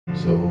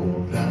So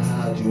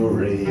glad you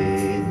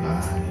read my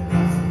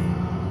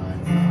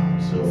life.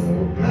 I'm so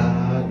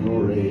glad you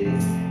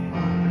read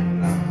my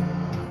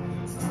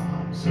life.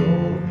 I'm so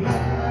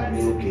glad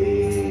you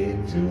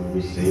came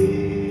to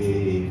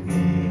save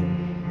me.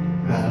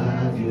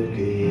 Glad you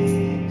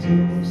came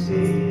to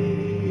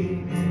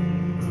save me.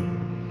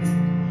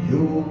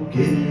 You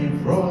came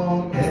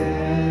from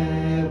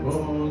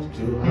heaven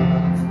to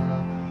earth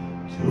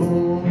to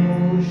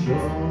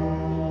show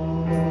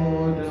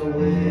the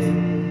way.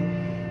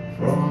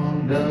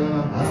 From the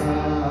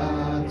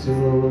heart to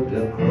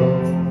the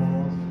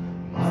cross,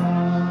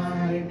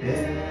 my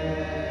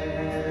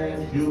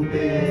death you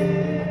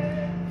paid.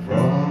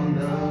 From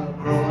the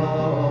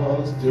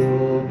cross to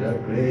the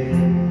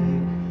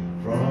grave,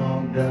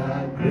 from the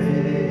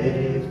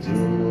grave to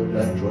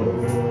the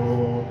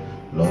throne,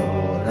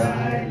 Lord,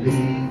 I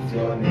lift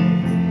your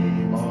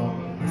name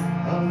on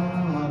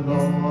high.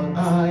 Lord,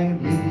 I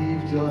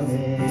lift your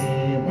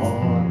name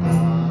on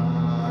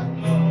high.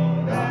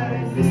 Lord,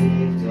 I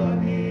lift your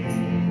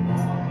name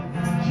on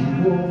high.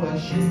 Jehovah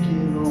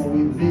Shekinah,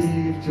 we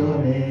lift your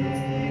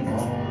name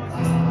on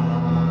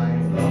high.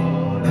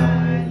 Lord,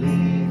 I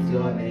lift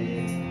your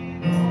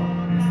name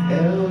on high.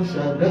 El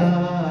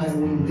Shaddai,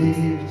 we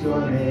lift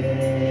your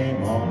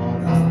name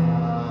on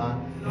high.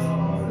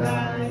 Lord,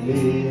 I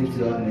lift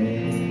your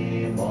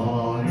name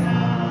on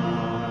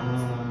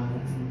high.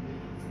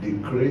 The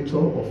creator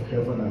of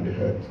heaven and the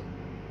earth,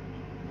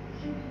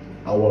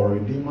 our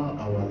Redeemer,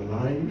 our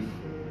life,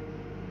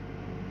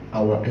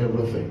 our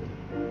everything.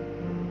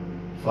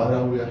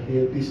 Father, we are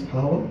here this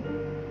hour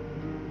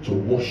to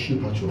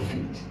worship at your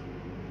feet.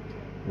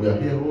 We are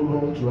here, oh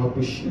Lord, to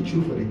appreciate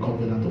you for the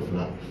covenant of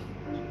life.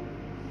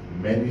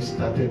 Many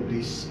started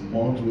this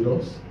month with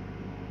us.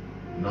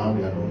 Now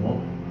they are no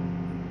more.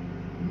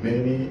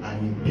 Many are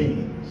in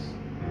pains.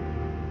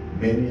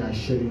 Many are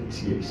shedding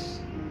tears.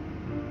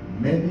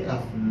 Many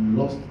have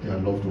lost their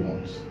loved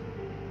ones.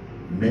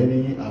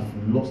 Many have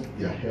lost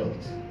their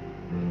health.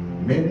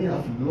 Many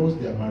have lost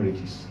their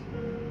marriages.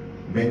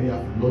 Many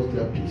have lost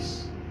their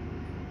peace.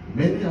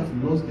 Many have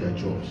lost their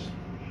jobs.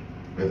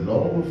 But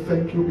Lord, we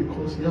thank you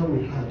because here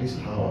we are this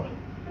hour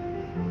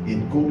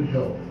in good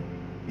health,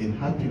 in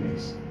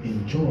happiness,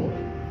 in joy,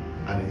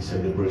 and in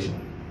celebration.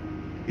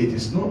 It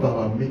is not by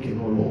our making,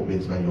 oh Lord, but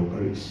it's by your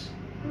grace.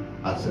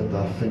 Accept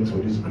our thanks for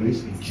this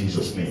grace in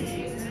Jesus'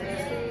 name.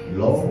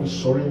 Lord, we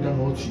surrender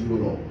all to you,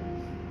 Lord.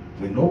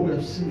 We know we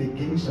have sinned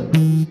against and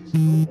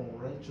no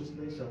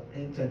unrighteousness shall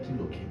enter into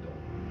your kingdom.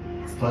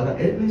 Father,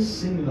 any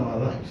sin in our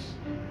lives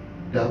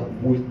that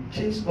will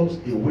chase us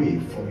away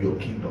from your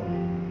kingdom,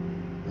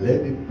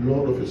 let the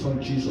blood of your Son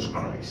Jesus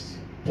Christ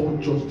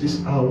purge us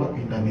this hour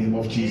in the name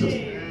of Jesus.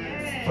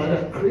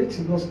 Father, create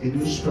in us a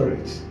new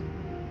spirit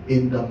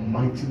in the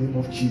mighty name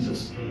of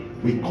Jesus.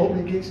 We come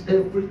against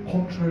every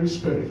contrary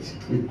spirit.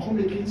 We come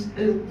against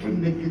every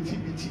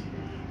negativity.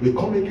 We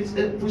come against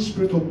every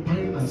spirit of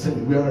pain and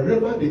sin,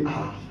 wherever they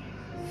are.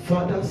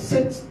 Father,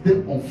 set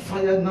them on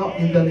fire now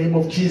in the name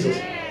of Jesus.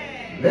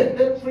 Let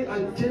every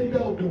agenda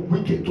of the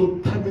wicked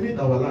to terminate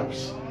our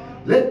lives.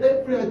 Let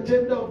every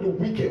agenda of the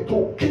wicked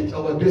to catch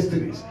our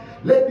destinies.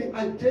 Let the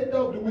agenda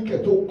of the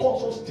wicked to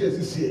cause us tears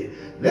this year.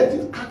 Let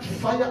it catch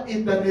fire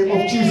in the name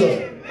of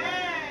Jesus.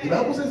 The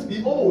Bible says,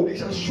 behold, they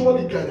shall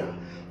surely gather.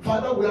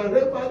 Father,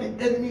 wherever the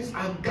enemies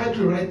are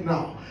gathering right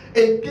now,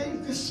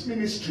 against this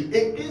ministry,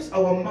 against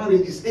our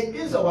marriages,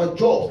 against our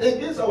jobs,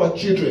 against our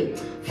children,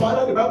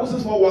 Father, the Bible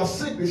says, for our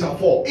sake they shall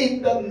fall.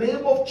 In the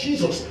name of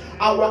Jesus,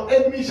 our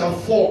enemies shall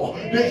fall.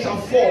 They shall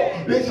fall.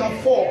 They shall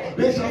fall.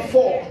 They shall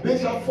fall. They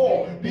shall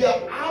fall. Their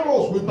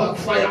arrows will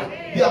backfire.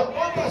 Their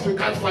altars will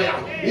catch fire.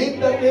 In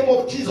the name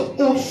of Jesus,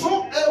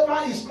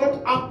 whosoever is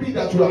not happy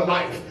that you are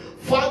alive,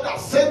 Father,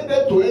 send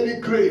them to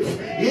any grave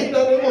in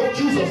the name of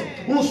Jesus.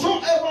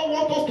 Whosoever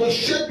wants us to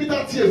shed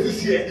bitter tears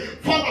this year,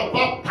 Father,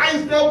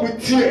 baptize them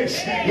with tears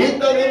in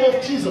the name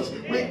of Jesus.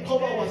 We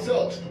cover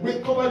ourselves, we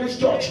cover this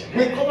church,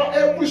 we cover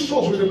every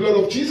soul with the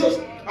blood of Jesus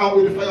and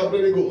with the fire of the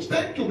Holy Ghost.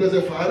 Thank you,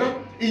 blessed Father.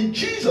 In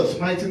Jesus'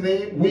 mighty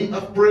name, we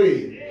have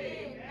prayed.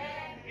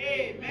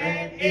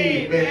 Amen.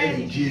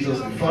 Amen. In Jesus'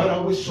 name.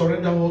 Father, we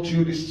surrender all to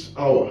you this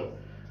hour.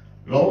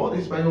 Lord,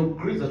 it's by your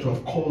grace that you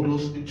have called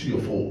us into your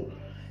fold.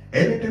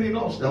 Anything in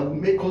us that will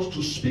make us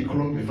to speak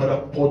wrongly, Father,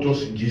 purge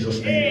us in Jesus'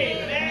 name.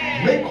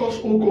 Amen. Make us,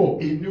 oh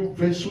God, a new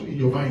vessel in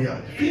your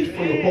vineyard, fit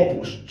for your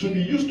purpose, to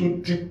be used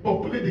to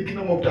depopulate the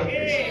kingdom of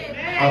darkness. Amen.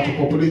 And to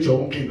populate your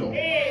own kingdom.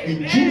 Amen.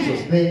 In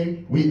Jesus'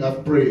 name, we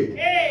have prayed.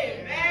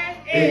 Amen.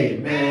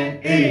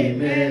 Amen.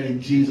 Amen. In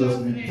Jesus'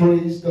 name.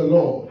 Praise the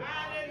Lord.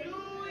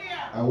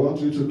 Hallelujah. I want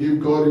you to give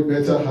God a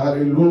better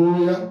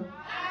hallelujah.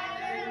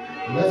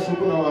 Let's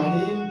open our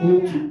hymn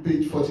book to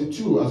page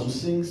 42 as we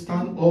sing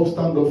Stand Up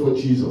for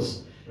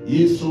Jesus.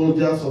 Ye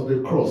soldiers of the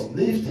cross,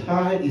 lift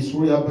high his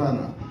royal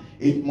banner.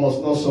 It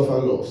must not suffer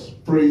loss.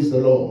 Praise the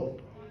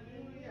Lord.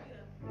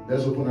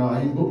 Let's open our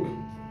hymn book.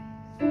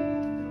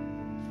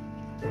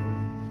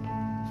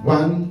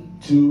 1,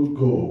 2,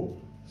 go.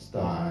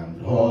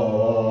 Stand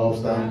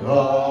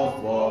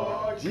up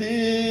for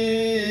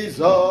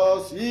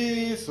Jesus,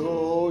 ye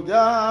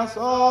soldiers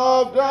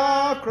of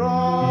the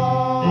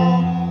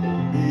cross,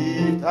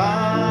 lift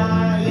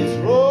high his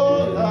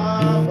royal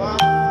banner,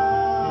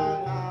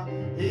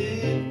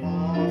 it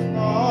must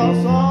not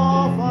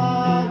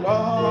suffer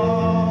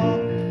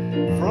long.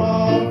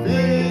 From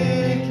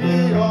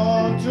victory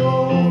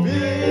unto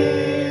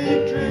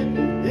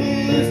victory,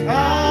 his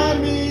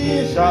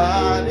army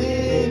shall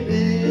lead,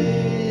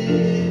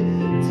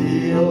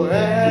 till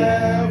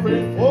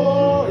every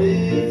foe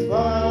is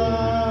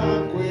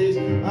vanquished,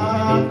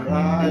 and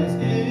Christ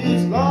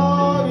is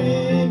Lord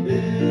indeed.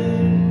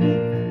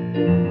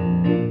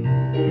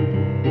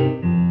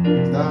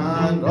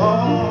 Stand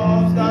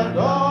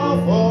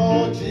up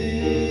for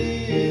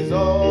Jesus,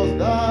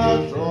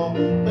 the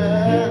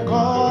trumpet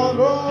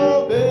call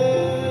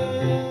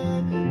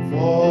obey,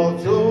 for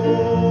to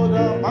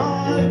the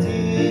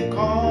mighty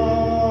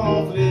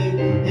conflict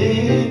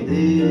in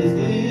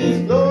this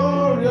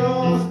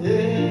glorious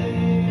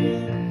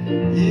day,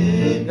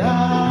 ye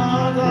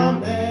that are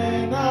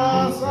men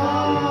are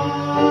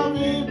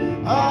serving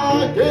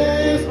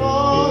against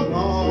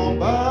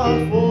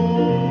unnumbered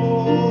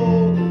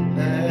foes,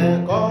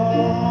 let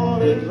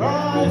courage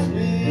rise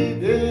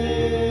with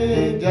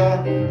danger,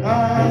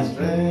 and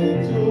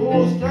strength to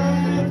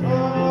strength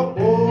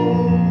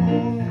upon.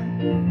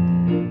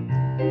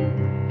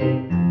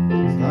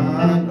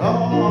 Stand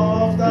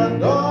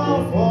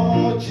up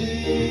for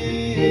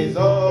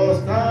Jesus,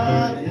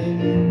 standing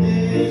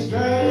in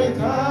strength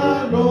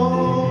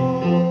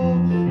alone.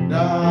 The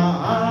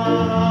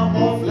arm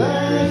of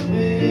flesh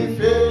will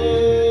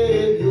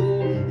fail you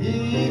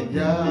if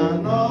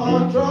you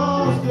not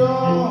trust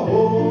your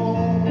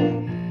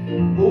own.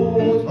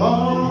 Put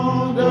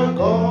on the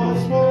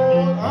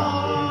gospel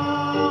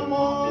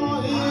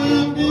armor,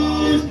 in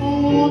this put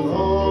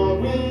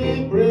on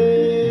with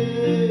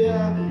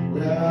prayer,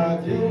 where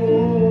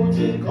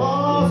duty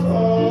calls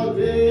for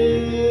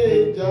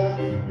danger,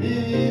 be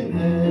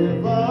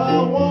never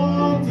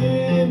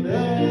wanting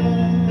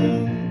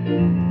them.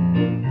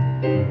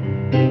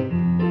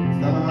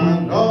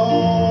 Stand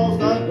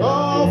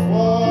up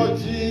for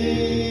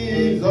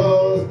Jesus,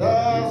 the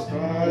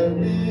strife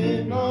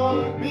will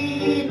not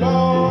be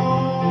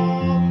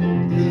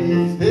long.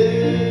 This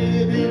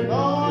day the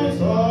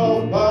noise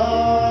of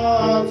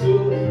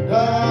battle,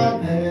 the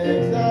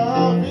next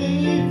the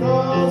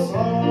victor's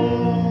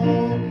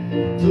song.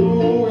 To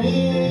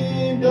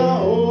him the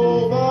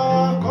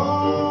overcometh,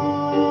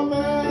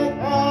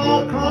 a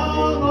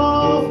crown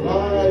of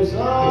life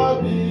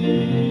shall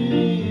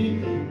be.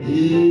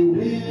 He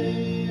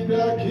will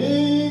the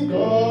King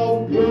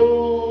of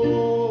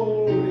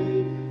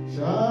glory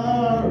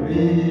shall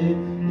reign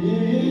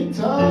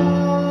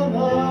eternally.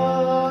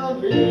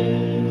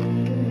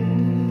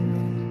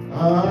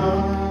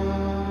 Amen.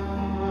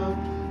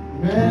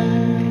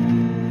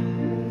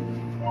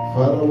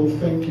 Father, we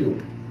thank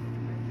you.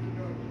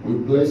 We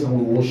bless and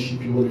we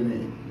worship your holy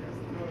name.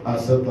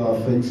 Accept our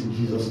thanks in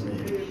Jesus'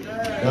 name.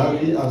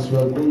 Daddy, as we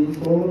are going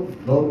forward,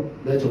 Lord,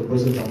 let your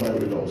presence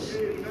abide with us.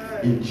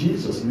 In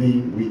Jesus'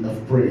 name we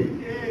have prayed.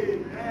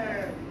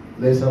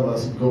 Let's have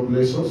us. God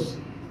bless us.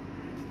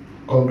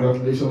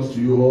 Congratulations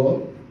to you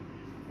all.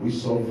 We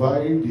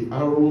survived the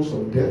arrows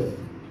of death.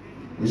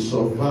 We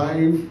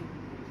survived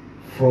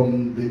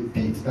from the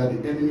pit that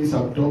the enemies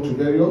have dug to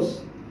bury us,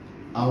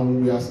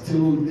 and we are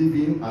still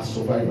living as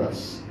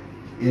survivors.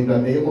 In the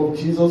name of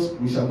Jesus,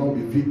 we shall not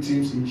be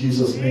victims in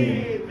Jesus'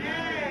 name.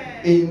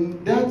 Amen.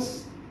 In that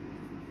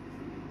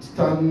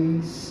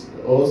stance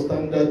or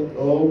standard,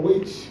 or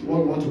which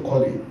one want to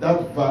call it,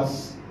 that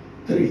verse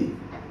 3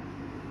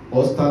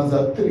 or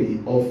stanza 3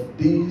 of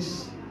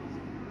this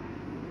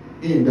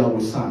hymn that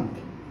we sang,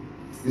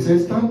 it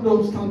says, stand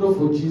up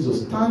for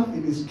Jesus, stand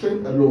in his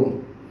strength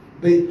alone.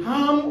 The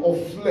arm of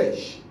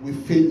flesh will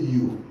fail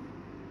you.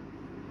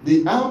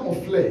 The arm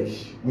of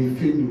flesh will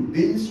fail you.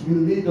 This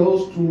will lead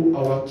us to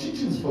our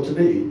teachings for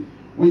today,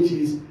 which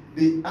is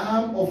the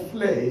arm of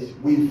flesh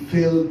will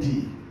fail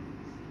thee.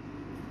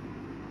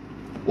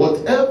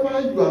 Whatever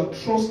you are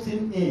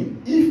trusting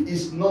in, if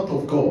it's not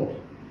of God,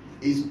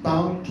 is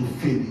bound to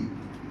fail you.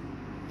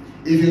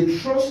 If you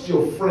trust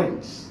your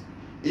friends,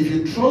 if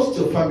you trust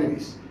your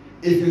families,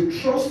 if you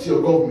trust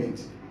your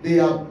government, they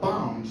are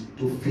bound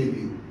to fail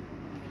you.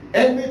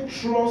 Any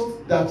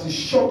trust that is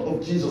short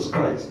of Jesus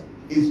Christ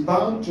is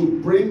bound to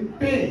bring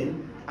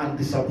pain and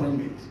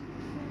disappointment.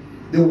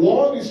 The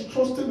world is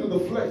trusting in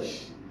the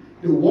flesh.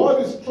 The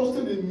world is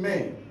trusting in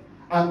men.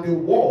 And the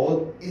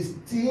world is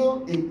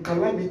still in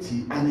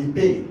calamity and in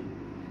pain.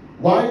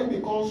 Why?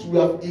 Because we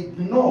have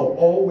ignored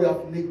or we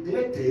have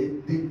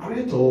neglected the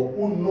Creator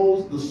who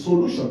knows the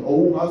solution or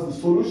who has the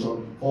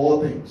solution for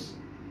all things.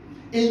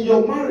 In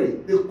your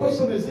marriage, the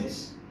question is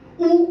this: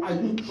 who are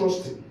you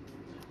trusting?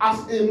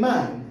 As a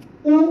man,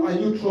 who are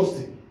you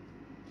trusting?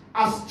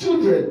 As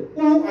children,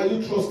 who are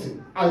you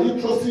trusting? Are you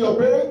trusting your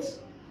parents?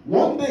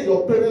 One day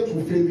your parents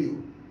will fail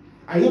you.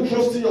 Are you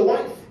trusting your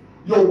wife?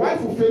 Your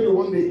wife will fail you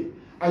one day.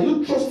 Are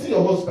you trusting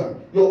your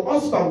husband? Your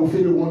husband will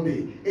fail you one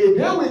day. A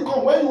day will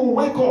come when you will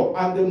wake up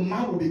and the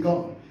man will be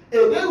gone.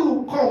 A day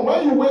will come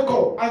when you wake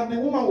up and the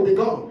woman will be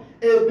gone.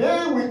 A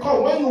day will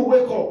come when you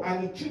wake up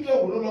and the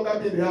children will no longer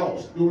be in the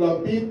house. They will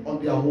have been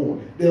on their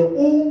own. Then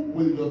who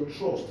will your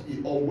trust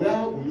in, or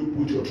where will you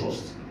put your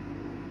trust?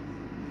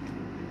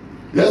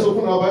 Let's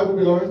open our Bible,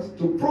 beloved,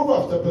 to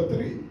Proverbs chapter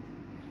 3,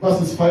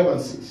 verses 5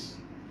 and 6.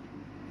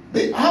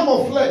 The arm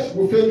of flesh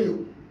will fail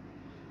you.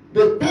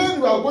 The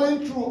pain we are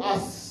going through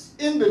as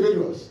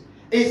individuals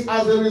is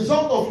as a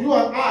result of you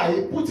and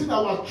I putting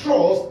our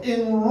trust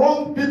in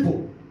wrong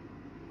people.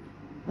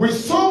 We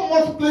so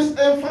much place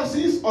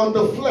emphasis on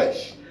the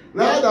flesh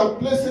rather than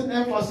placing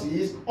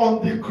emphasis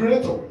on the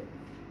Creator.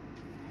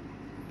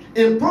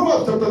 In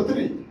Proverbs chapter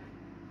 3,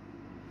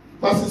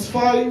 verses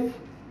 5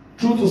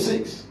 through to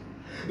 6,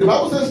 the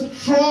Bible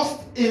says,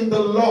 trust in the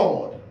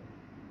Lord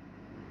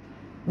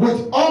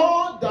with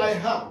all thy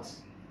heart,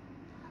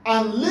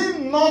 and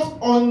lean not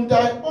on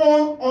thy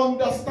own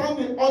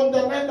understanding.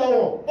 Underline that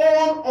one.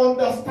 Own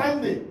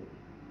understanding.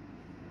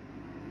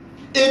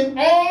 In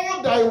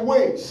all thy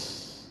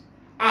ways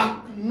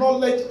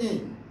acknowledge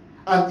him,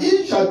 and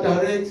he shall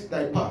direct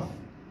thy path.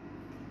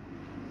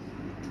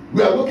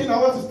 We are looking at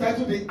what is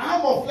titled, the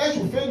arm of flesh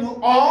will fail you,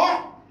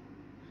 or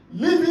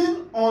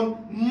living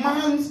on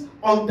man's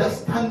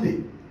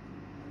understanding.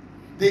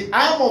 The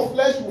arm of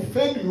flesh will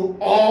fail you,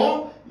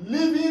 or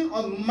living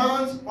on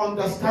man's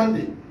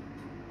understanding.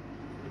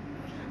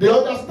 The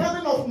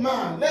understanding of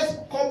man, let's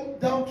come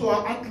down to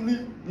our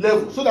athlete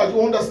level so that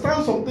you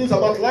understand some things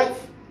about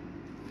life.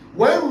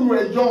 When we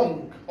were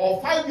young,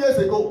 or 5 years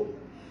ago,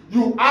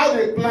 you had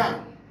a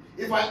plan.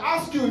 If I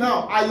ask you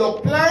now, are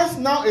your plans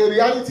now a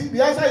reality?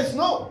 The answer is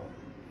no.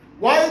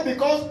 Why?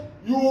 Because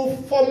you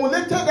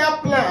formulated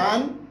that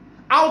plan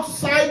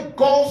outside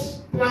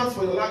God's plans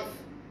for your life.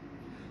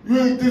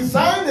 You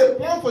designed a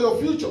plan for your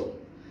future,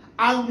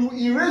 and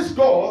you erase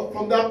God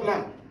from that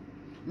plan.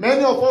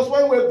 Many of us,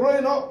 when we're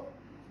growing up,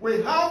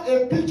 we have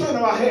a picture in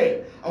our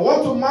head. I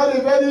want to marry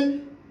a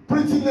very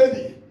pretty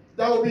lady.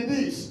 That will be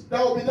this,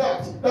 that will be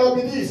that, that will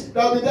be this,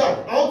 that will be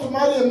that. I want to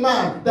marry a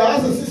man that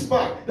has a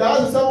 6-pack, that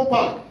has a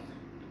 7-pack.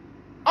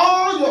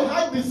 All your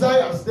heart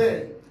desires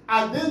there,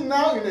 are they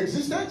now in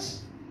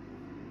existence?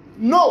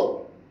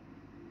 No.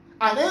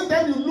 And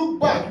anytime you look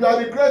back, you are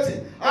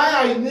regretting.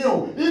 I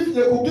knew if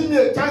they could give me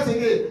a chance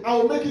again, I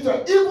will make it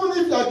right. Even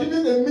if you are given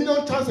a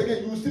million chances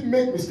again, you will still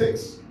make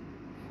mistakes.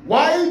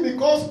 Why?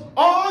 Because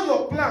all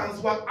your plans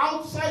were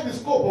outside the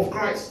scope of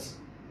Christ.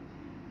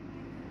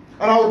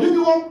 And I will give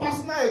you one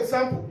personal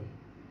example.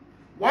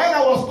 While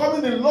I was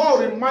coming, the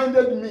Lord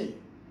reminded me.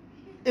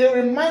 It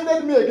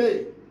reminded me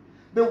again.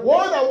 The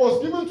word that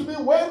was given to me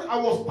when I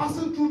was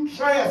passing through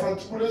trials and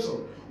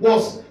tribulation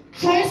was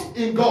trust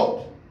in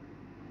God.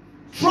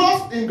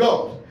 Trust in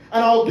God.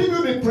 And I'll give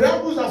you the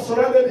preambles that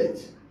surrounded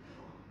it.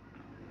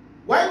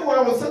 When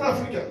I was in South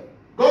Africa,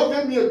 God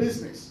gave me a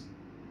business,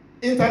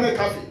 internet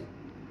cafe.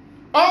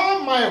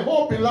 All my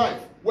hope in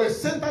life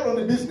was centered on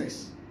the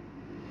business.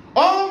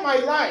 All my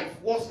life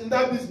was in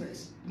that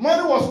business.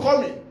 Money was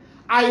coming.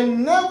 I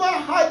never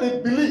had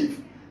a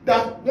belief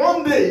that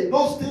one day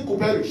those things could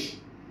perish.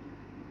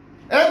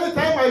 Every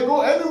time I go,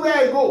 anywhere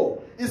I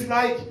go, it's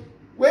like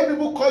when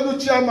people call you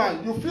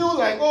chairman, you feel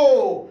like,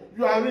 oh,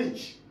 you are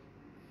rich.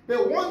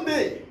 But one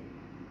day,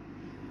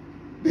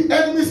 the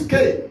enemies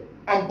came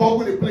and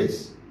boggled the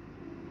place.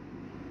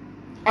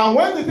 And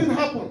when the thing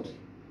happened,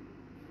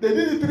 they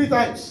did it 3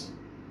 times.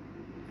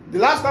 The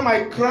last time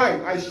I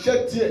cried, I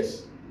shed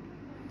tears.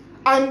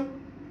 And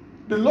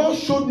the Lord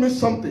showed me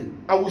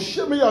something. I will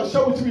share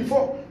with you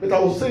before, but I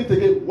will say it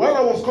again. While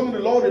I was coming, the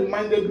Lord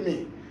reminded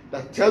me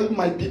that tell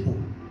my people,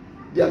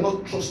 they are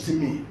not trusting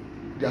me.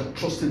 They are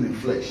trusting in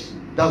flesh.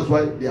 That's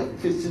why they are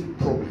facing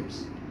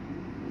problems.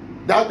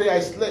 That day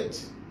I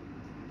slept.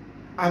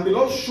 And the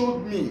Lord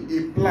showed me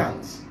a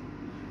plant.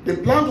 The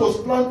plant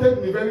was planted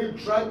in a very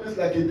dry place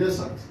like a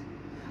desert.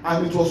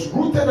 And it was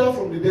rooted out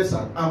from the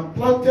desert and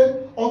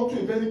planted onto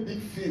a very big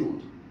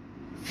field.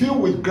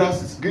 Filled with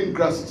grasses, green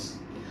grasses.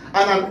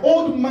 And an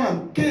old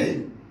man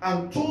came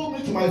and told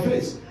me to my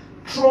face,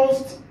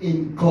 trust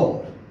in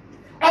God.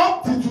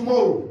 Up till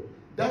tomorrow,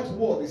 that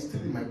word is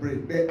still in my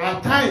brain. But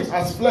at times,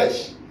 as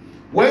flesh,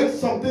 when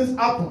some things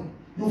happen,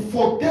 you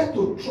forget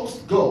to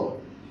trust God.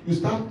 You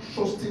start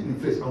trusting in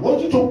faith. I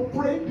want you to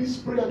pray this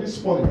prayer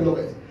this morning,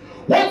 beloved.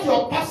 What you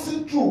are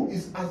passing through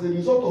is as a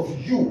result of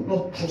you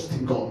not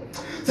trusting God.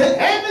 Say,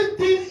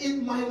 anything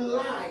in my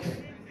life.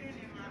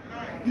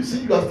 You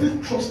see, you are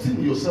still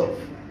trusting yourself.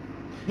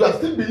 You are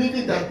still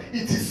believing that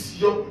it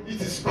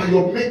is by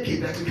your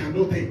making that you can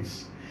do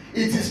things.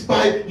 It is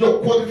by your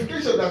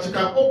qualification that you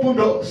can open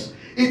doors.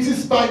 It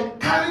is by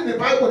carrying the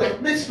Bible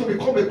that makes you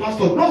become a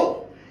pastor.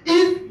 No.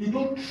 If you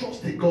don't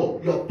trust in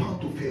God, you are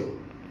bound to fail.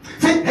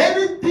 Say,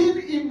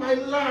 anything in my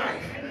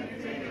life,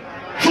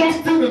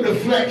 trusting in the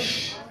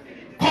flesh,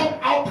 come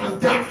out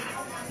and die.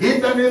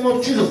 In the name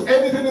of Jesus,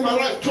 anything in my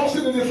life,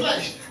 trusting in the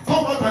flesh,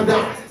 come out and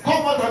die.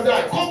 Come out and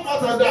die. Come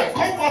out and die.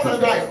 Come out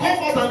and die.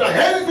 Come out and die.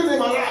 Anything in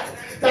my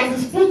life that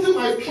is putting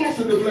my trust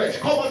in the flesh,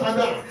 come out and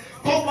die.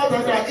 Come out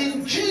and die.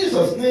 In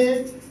Jesus'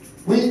 name,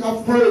 we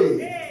have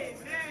prayed.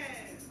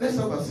 Let's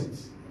have a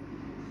seat.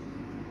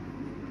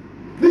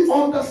 The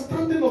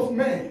understanding of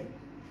men.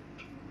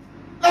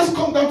 Let's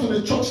come down to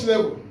the church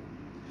level.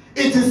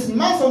 It is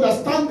man's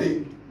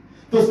understanding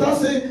to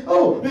start saying,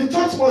 oh, the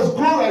church must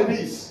grow like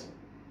this.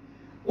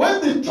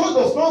 When the church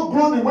does not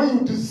grow the way you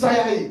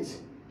desire it,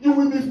 you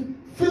will be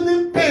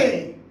feeling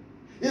pain.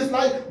 It's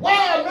like,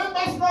 why are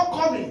members not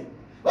coming?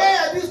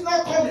 Why are these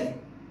not coming?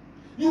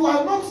 You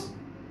are not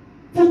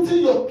putting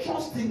your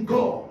trust in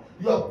God.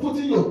 You are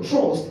putting your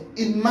trust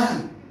in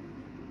man.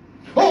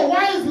 Oh,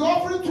 why is the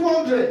offering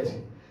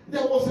 200?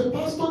 There was a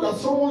pastor that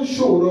someone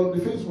showed on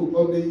the Facebook,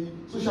 on the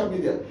social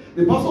media.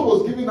 The pastor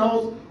was giving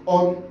out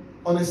on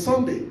a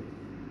Sunday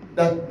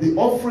that the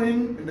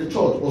offering in the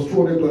church was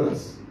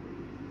 $200.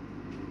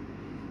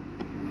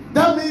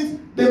 That means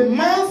the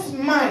man's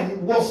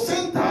mind was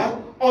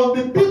centered on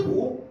the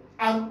people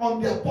and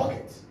on their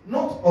pockets,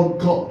 not on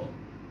God.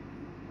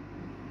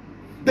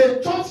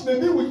 The church may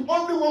be with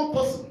only one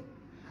person,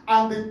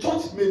 and the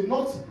church may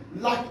not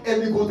lack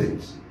any good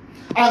things.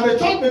 And the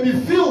church may be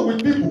filled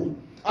with people,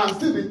 and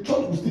still the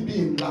church will still be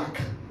in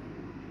lack.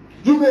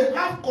 You may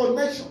have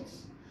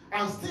connections,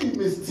 and still you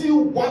may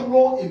still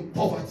wallow in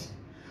poverty.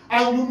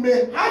 And you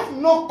may have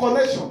no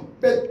connection,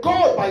 but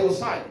God by your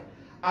side,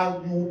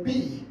 and you will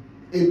be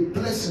a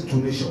blessing to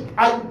nation.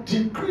 I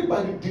decree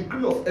by the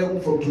decree of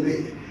heaven from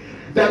today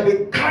that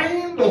the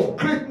kind of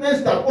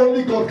greatness that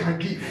only God can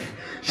give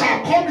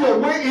shall come your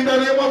way in the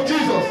name of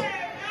Jesus.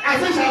 I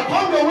say shall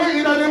come your way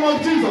in the name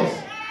of Jesus.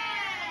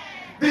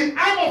 The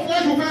arm of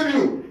flesh will fail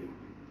you.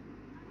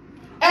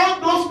 All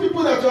those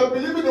people that you are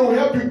believing they will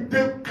help you,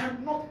 they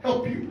cannot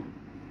help you.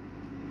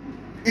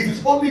 It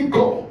is only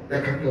God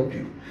that can help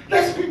you.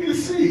 Let's quickly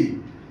see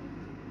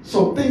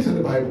some things in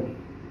the Bible.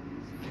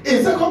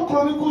 In 2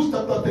 Chronicles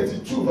chapter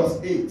 32 verse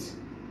 8.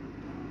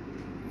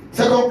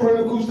 2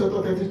 Chronicles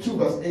chapter 32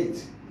 verse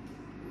 8.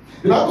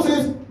 The Bible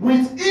says,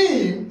 with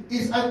him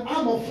is an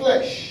arm of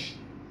flesh.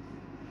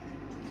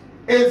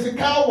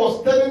 Hezekiah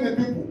was telling the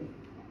people,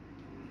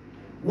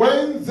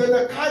 when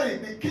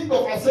Sennacherib, the king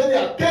of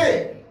Assyria,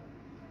 came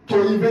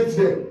to invade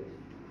them,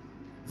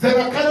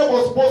 Sennacherib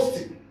was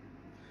boasting.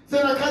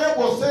 Sennacherib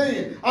was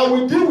saying, I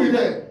will deal with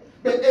them.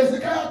 But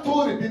Hezekiah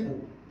told the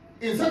people,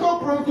 in 2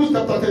 Chronicles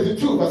chapter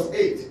 32 verse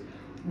 8,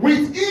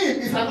 with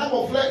him is an arm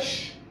of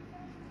flesh,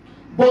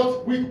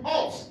 but with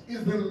us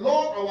is the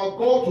Lord our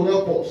God to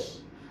help us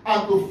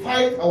and to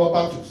fight our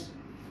battles.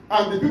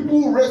 And the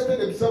people rested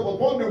themselves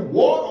upon the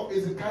word of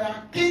Hezekiah,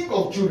 king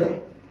of Judah.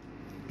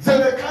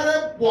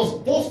 Sennacherib was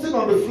boasting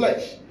on the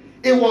flesh.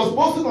 He was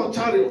boasting on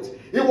chariots.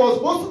 He was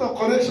boasting on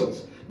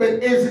connections.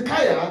 But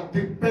Hezekiah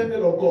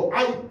depended on God.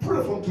 I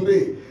pray from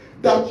today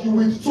that you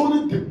will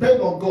solely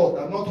depend on God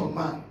and not on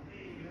man.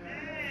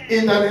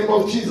 In the name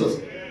of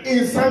Jesus.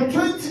 In Psalm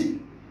 20,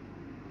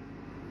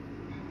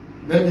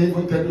 let me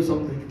even tell you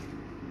something.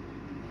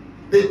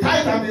 The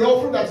tithe and the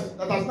offering that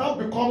has now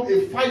become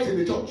a fight in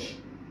the church.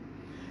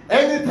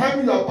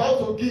 Anytime you are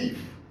about to give,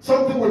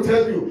 something will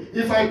tell you,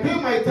 if I pay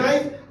my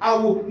tithe, I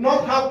will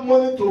not have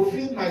money to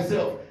feed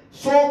myself.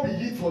 So be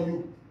it for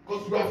you.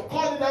 Because you have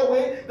called it that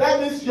way, that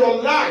means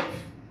your life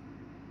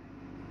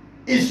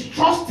is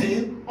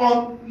trusting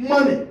on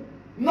money,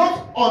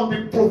 not on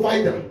the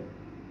provider.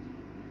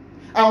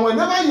 And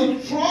whenever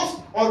you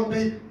trust on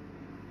the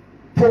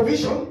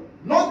provision,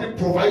 not the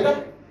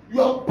provider,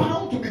 you are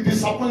bound to be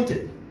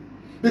disappointed.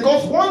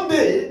 Because one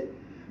day,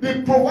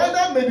 the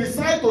provider may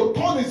decide to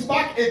turn his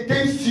back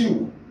against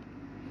you.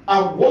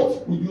 And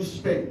what will you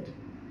spend?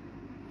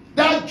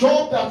 That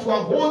job that you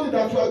are holding,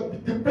 that you are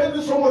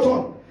depending so much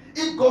on,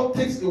 if God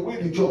takes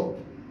away the job,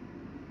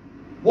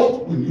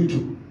 what will you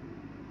do?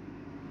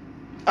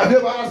 Have you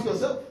ever asked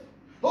yourself,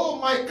 oh,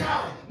 my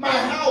car, my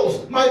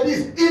house, my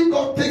this, if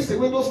God takes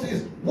away those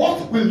things,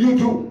 what will you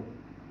do?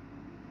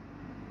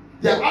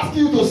 They are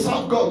asking you to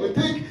serve God. You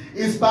think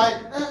it's by,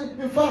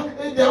 in fact,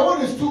 their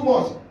one is too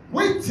much.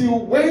 Wait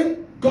till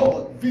when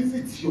God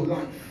visits your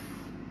life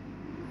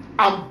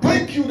and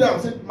break you down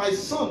and say, my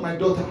son, my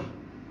daughter,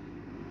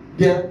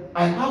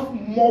 I have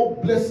more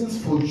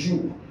blessings for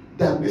you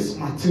than these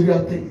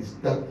material things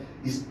that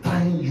is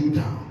tying you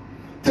down.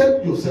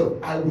 Tell yourself,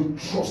 I will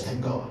trust in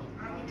God.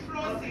 I will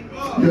trust in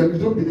God. You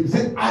don't believe.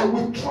 Say, I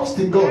will trust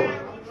in God.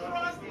 I will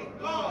trust in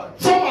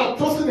God. Some are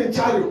trusting in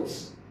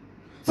chariots.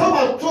 Some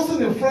are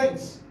trusting in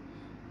friends.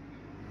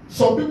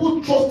 Some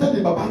people trusted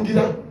in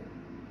Babangida,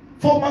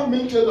 former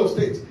Minister of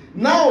State.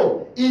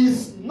 Now, he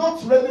is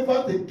not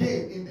relevant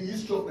again in the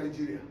history of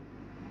Nigeria.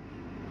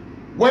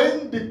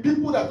 When the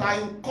people that are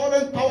in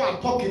current power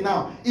are talking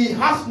now, he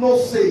has no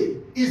say.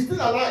 He's still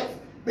alive,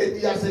 but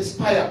he has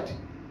expired.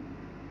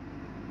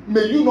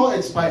 May you not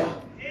expire.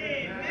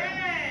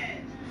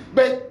 Amen.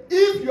 But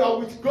if you are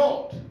with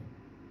God,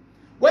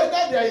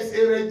 whether there is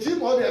a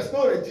regime or there is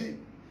no regime,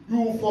 you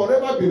will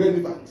forever be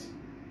relevant.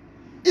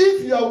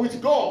 If you are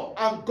with God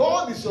and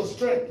God is your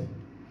strength,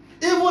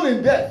 even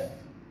in death,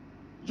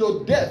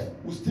 your death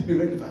will still be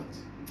relevant.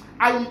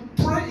 I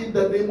pray in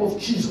the name of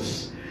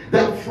Jesus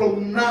that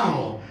from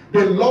now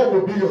the Lord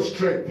will be your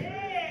strength. Amen.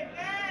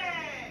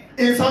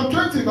 In Psalm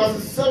 20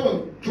 verses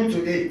 7 through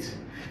to 8,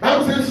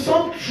 Bible says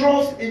some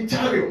trust in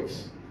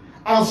chariots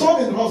and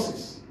some in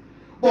horses.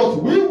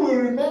 But we will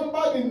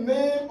remember the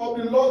name of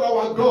the Lord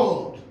our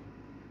God.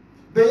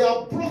 They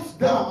are brought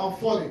down and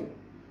fallen,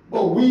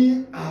 but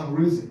we are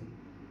risen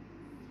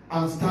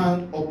and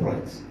stand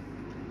upright.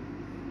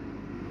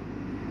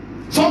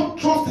 Some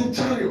trust in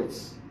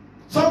chariots,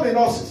 some in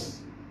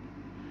horses.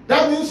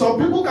 That means some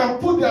people can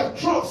put their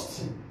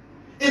trust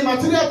in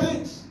material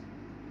things,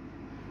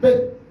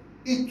 but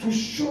it will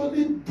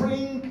surely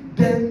bring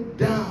them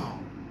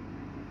down.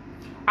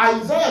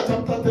 Isaiah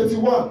chapter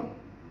 31,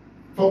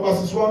 from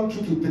verses 1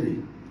 to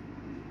 3.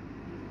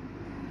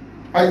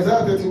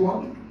 Isaiah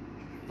 31,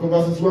 from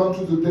verses 1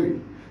 to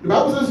 3. The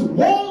Bible says,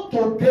 woe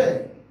to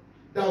them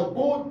that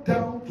go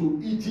down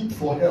to Egypt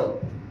for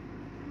help.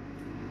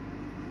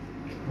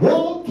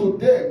 Woe to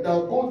them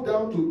that go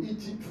down to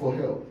Egypt for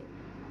help,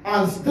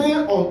 and stay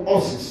on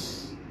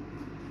horses,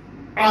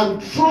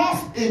 and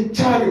trust in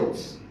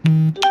chariots,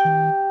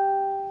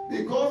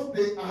 because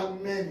they are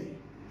many.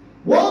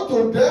 Woe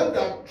to them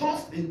that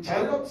trust in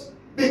chariots,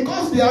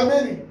 because they are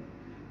many.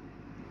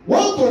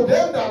 Woe to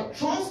them that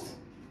trust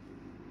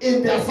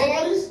in their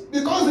salaries,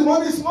 because the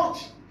money is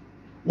much.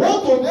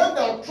 Woe to them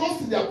that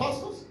trust in their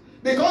pastors,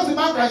 because the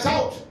man can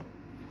shout.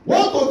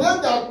 Woe to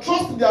them that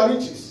trust in their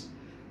riches,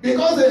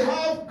 because they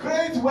have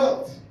great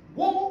wealth.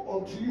 Woe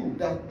unto you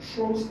that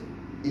trust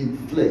in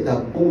flesh,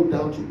 that go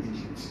down to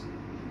Egypt,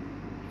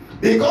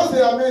 because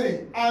they are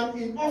many,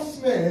 and in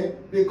horsemen,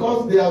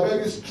 because they are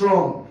very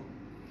strong.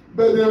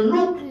 But they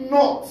look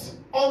not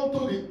unto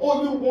the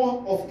Holy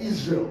One of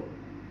Israel.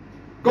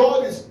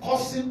 God is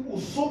cursing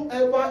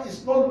whosoever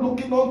is not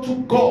looking unto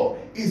God.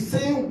 Is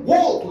saying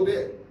woe to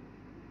them.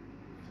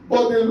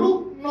 But they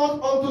look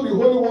not unto the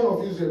Holy One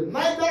of Israel,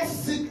 neither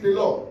seek the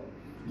Lord.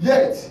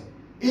 Yet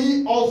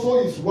he also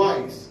is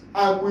wise,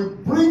 and will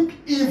bring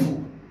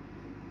evil,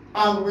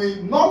 and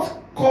will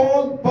not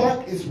call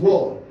back his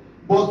word,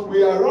 but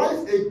will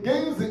arise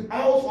against the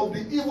house of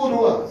the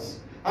evildoers,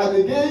 and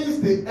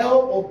against the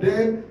help of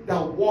them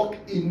that walk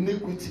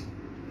iniquity.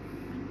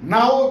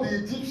 Now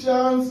the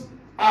Egyptians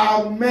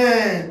are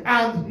men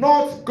and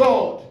not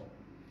God.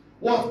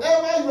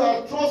 Whatever you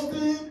are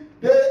trusting,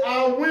 they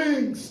are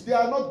wings. They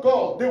are not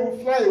God. They will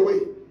fly away.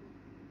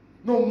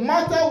 No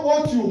matter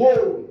what you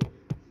hold,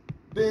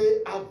 they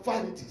are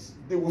vanities.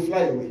 They will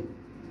fly away.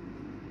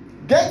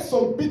 Get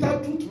some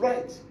bitter truth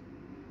right.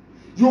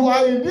 You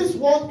are in this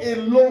world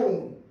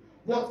alone.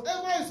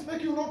 Whatever is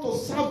making you not to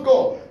serve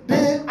God,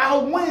 they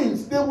are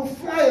wings. They will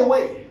fly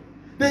away.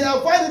 They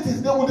are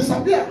vanities. They will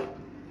disappear.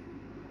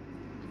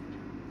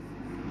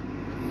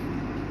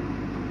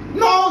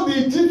 Now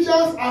the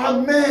Egyptians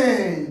are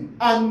men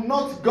and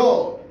not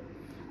God,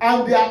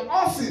 and their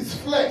horses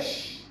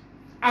flesh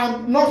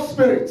and not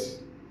spirit.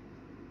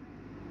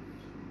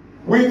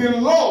 With the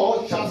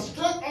Lord shall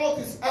stretch out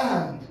his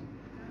hand,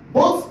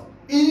 both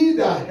he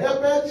that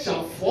helpeth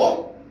shall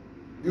fall.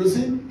 You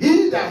see,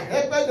 he that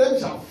helpeth them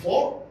shall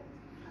fall,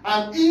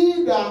 and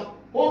he that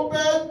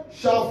hopeth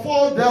shall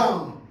fall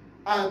down,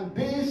 and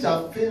they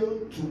shall fail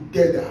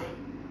together.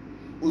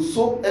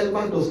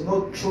 Whosoever does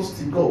not trust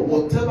in God,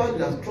 whatever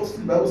they have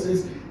trusted, the Bible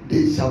says,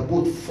 they shall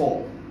both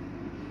fall.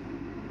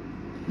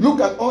 Look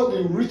at all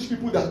the rich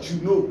people that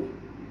you know,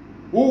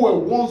 who were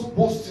once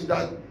boasting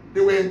that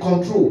they were in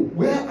control.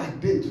 Where are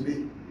they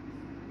today?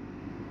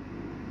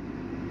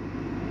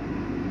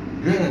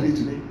 Where are they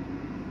today?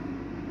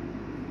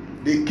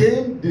 They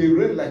came, they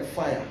reigned like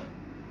fire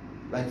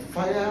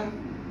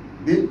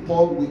being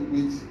poured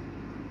with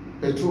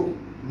petrol.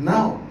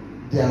 Now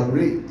their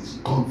reign is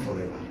gone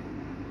forever.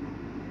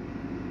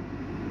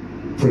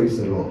 Praise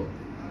the Lord.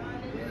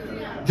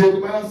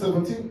 Jeremiah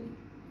 17,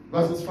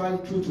 verses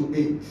 5 through to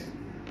 8.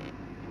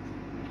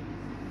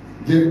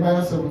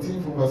 Jeremiah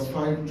 17 from verse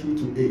 5 through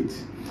to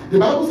 8. The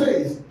Bible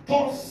says,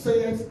 thus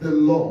saith the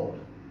Lord,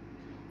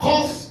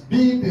 cursed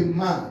be the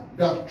man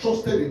that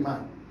trusted in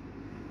man.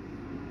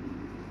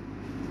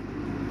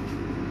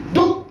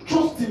 Don't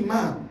trust in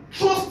man.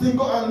 Trust in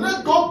God, and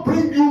let God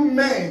bring you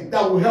men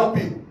that will help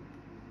you.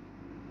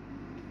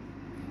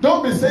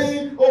 Don't be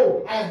saying,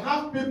 oh, I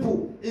have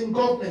people in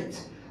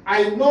government.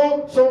 I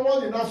know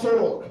someone in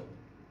Assyria.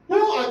 Who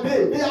are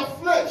they? They are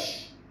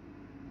flesh.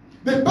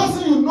 The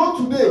person you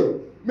know today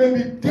may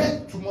be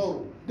dead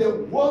tomorrow.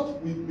 Then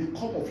what will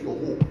become of your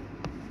hope?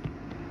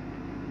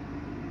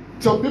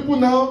 Some people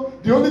now,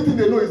 the only thing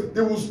they know is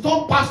they will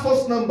stop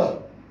pastor's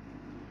number.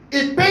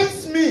 It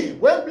pains me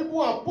when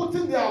people are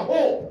putting their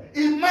hope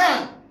in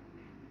man.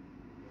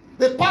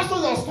 The pastor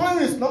is storing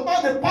his number,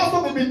 the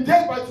pastor may be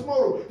dead by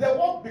tomorrow. Then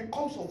what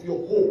becomes of your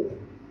hope?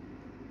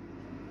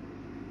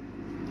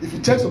 If you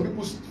check some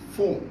people's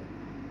phone,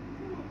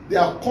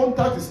 their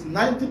contact is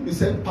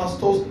 90%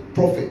 pastors,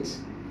 prophets.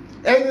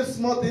 Any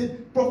small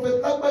thing,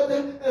 prophet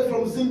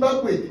from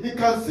Zimbabwe, he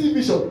can see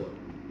vision.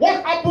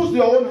 What happens to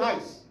your own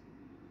eyes?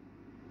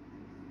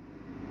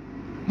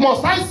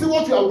 Must I see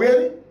what you are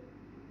wearing?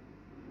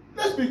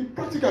 Let's be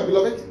practical,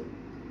 beloved.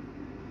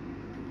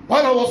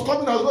 When I was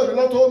coming as well, the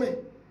Lord told me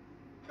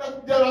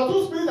that there are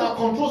two spirits that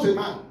controls a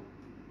man.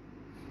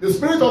 The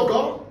Spirit of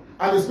God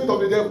and the spirit of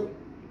the devil.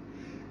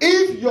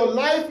 If your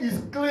life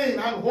is clean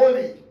and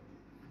holy,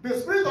 the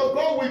Spirit of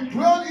God will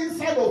dwell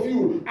inside of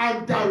you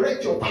and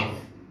direct your path.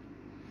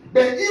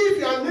 But if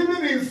you are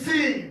living in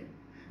sin,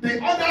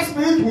 the other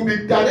spirit will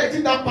be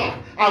directing that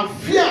path. And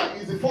fear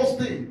is the first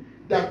thing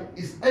that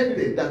is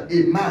evident that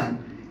a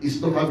man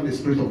is not having the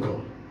Spirit of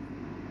God.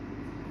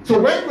 So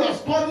when you are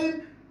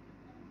studying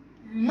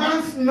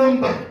men's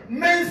number,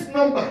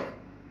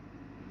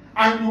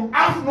 and you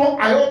have no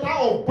iota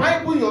of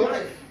Bible in your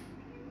life,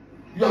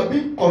 you are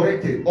being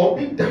corrected or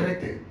being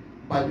directed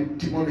by the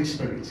demonic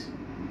spirit.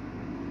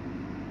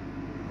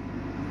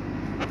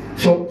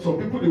 So some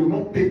people, they will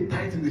not pay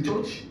tithe in the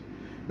church,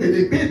 but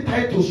they pay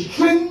tithe to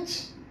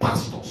strange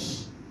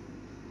pastors,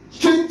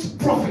 strange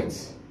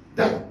prophets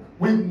that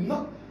will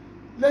not.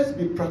 Let's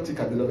be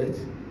practical, beloved.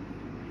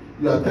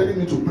 You are telling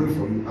me to pray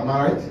for you. Am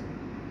I right?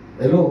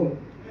 Hello?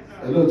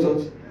 Hello,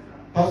 church.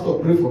 Pastor,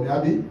 pray for me.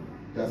 Abby?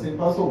 They are saying,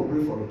 Pastor will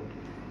pray for you.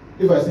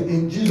 If I say,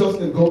 in Jesus'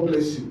 name, God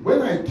bless you.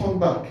 When I turn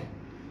back,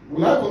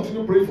 will I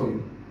continue praying for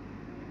you?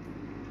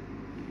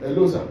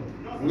 Hello, sir.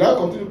 Will I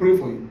continue praying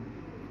for you?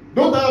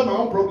 Don't I have my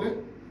own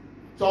problem?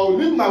 So I will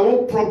leave my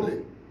own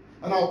problem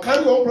and I'll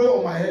carry your own problem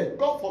on my head.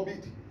 God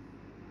forbid.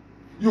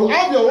 You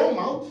have your own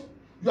mouth.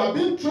 You are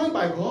being trained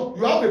by God.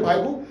 You have the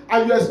Bible.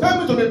 And you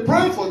expect me to be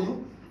praying for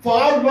you. For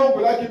how long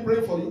will I keep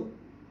praying for you?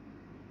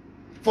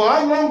 For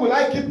how long will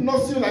I keep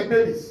nursing you like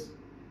babies?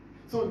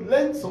 So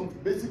learn some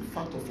basic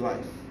fact of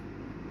life.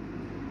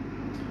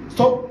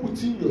 Stop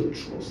putting your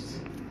trust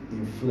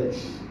in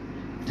flesh.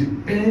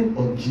 Depend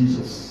on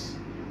Jesus.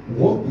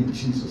 Walk with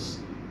Jesus.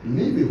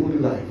 Live a holy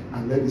life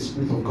and let the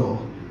Spirit of God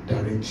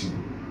direct you.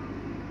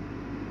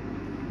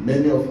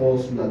 Many of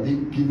us, we are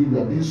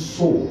being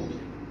sold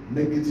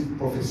negative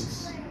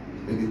prophecies.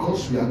 And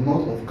because we are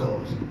not of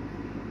God,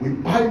 we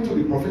buy into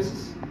the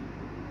prophecies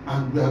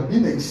and we are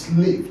being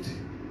enslaved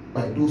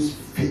by those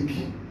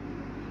fake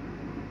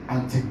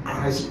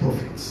antichrist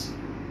prophets.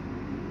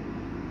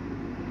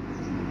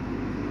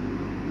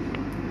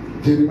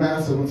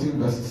 Jeremiah 17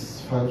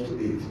 verses 5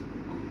 to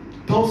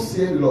 8. Thus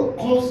saith the Lord,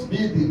 cursed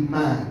be the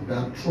man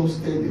that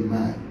trusted in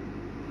man,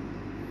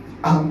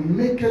 and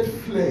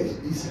maketh flesh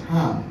his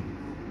harm,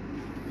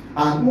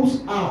 and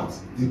whose heart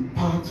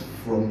depart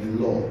from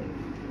the Lord.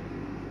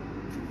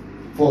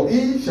 For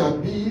he shall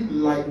be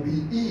like the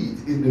heat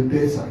in the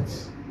desert,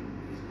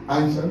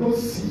 and shall not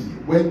see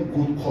when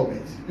good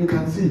cometh. You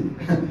can see,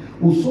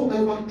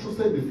 whosoever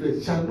trusted the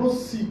flesh shall not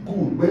see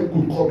good when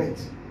good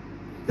cometh.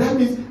 That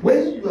means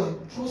when you are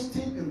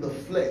trusting in the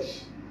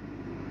flesh,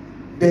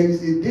 there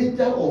is a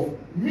danger of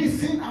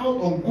missing out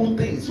on good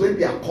things when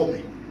they are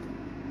coming.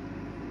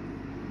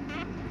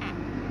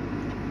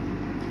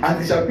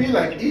 And it shall be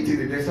like heat in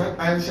the desert,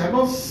 and shall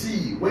not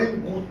see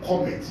when good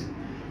cometh,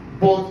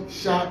 but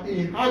shall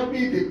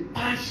inhabit the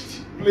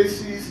parched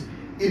places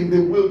in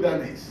the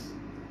wilderness,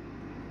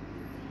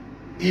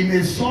 in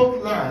a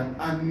salt land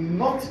and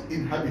not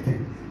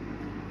inhabited.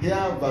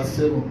 Here, verse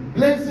 7.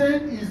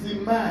 Blessed is the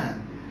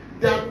man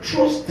that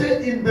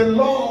trusted in the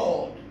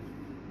Lord.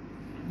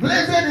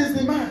 Blessed is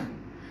the man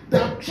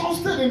that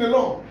trusted in the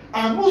Lord,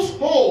 and whose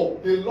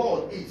hope the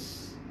Lord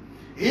is.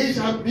 He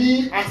shall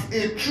be as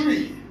a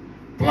tree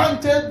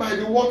planted by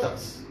the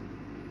waters,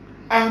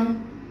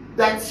 and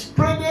that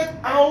spreadeth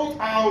out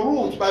our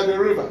roots by the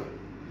river,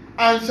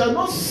 and shall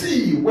not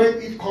see when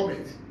it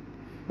cometh,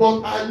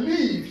 but our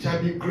leaf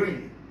shall be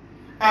green,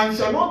 and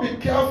shall not be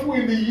careful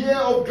in the year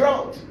of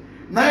drought,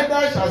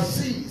 neither shall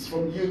cease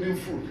from yielding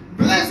fruit.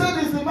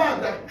 Blessed is the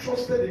man that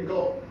trusted in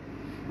God.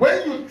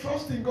 When you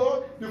trust in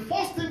God, the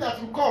first thing that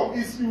will come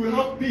is you will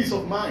have peace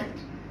of mind.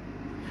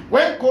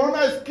 When corona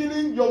is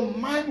killing, your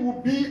mind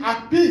will be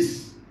at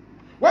peace.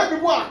 When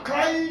people are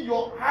crying,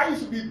 your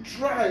eyes will be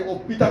dry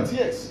of bitter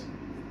tears.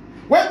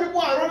 When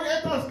people are running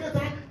and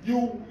scatter,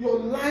 your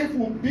life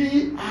will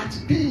be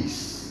at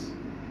peace.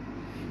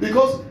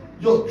 Because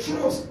your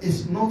trust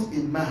is not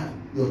in man,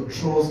 your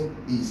trust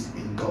is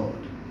in God.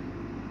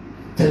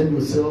 Tell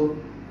yourself,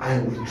 I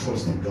will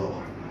trust in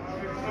God.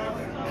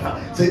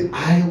 Say,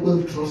 I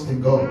will trust in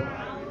God.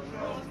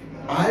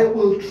 I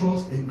will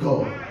trust in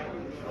God.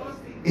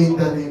 In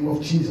the name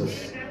of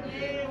Jesus.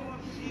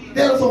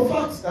 There are some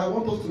facts I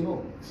want us to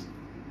know.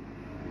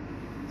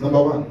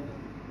 Number one,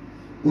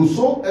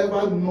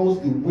 whosoever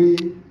knows the way,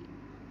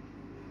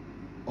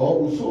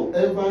 or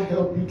whosoever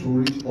help you to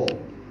reach up,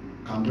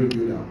 can bring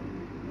you down.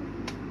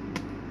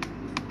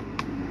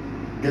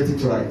 Get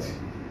it right.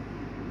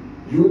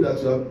 You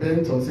that you are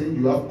bent on saying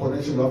you have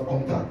connection, you have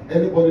contact.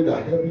 Anybody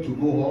that help you to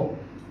go up,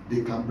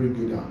 they can bring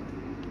you down.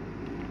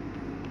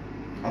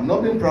 I'm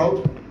not being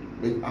proud,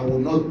 but I will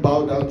not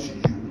bow down to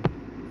you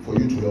for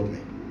you to help me.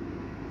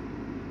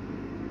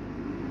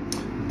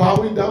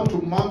 Bowing down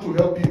to man to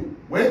help you.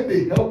 When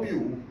they help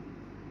you,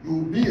 you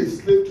will be a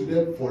slave to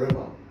them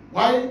forever.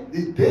 Why?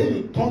 The day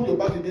you turn your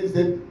back against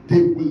them,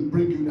 they will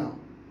bring you down.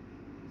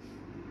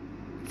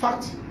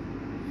 Fact.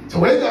 So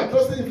when you are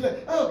trusting in flesh,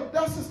 oh,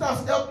 that sister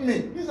has helped me.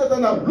 This is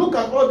now. Look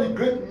at all the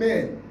great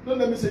men. Don't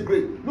let me say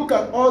great. Look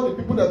at all the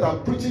people that are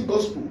preaching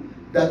gospel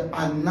that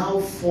are now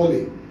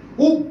falling.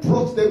 Who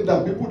brought them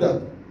down? People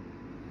that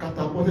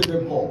catapulted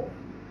them up.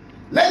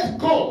 Let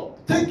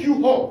God take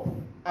you up,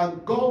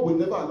 and God will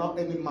never allow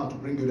any man to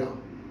bring you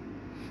down.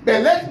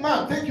 But let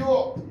man take you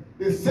up,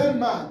 the same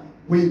man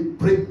will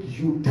bring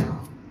you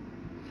down.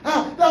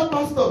 That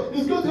pastor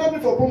is going to help me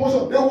for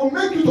promotion. They will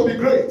make you to be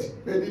great.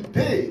 But the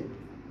day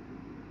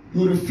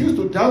you refuse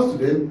to dance to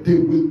them, they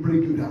will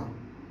bring you down.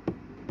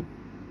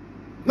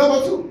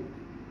 Number 2.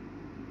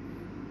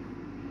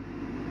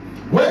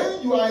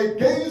 When you are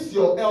against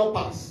your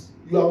helpers,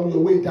 you are on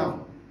your way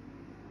down.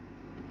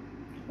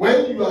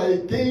 When you are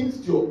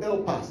against your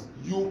helpers,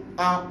 you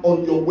are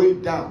on your way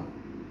down.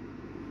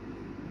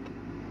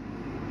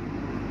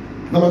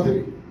 Number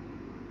 3.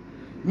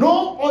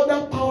 No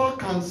other power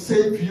can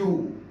save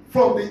you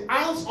from the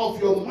hands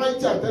of your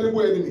mighty and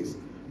terrible enemies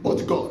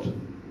but God.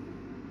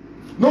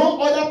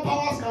 No other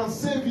powers can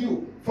save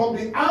you from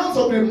the hands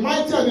of the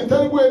mighty and the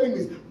terrible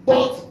enemies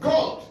but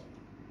God.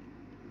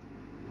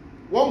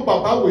 One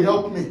Baba will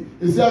help me.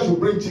 He said I should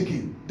bring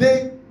chicken.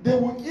 They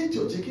will eat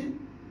your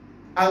chicken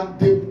and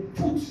they will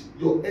put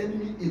your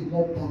enemy in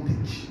more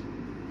bondage.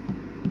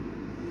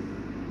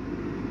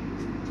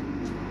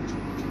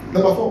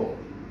 Number 4.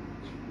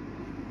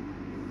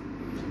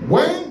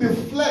 When the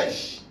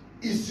flesh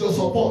is your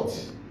support,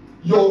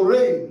 your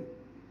reign,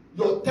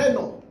 your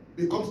tenor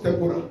becomes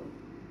temporal.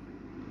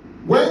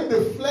 When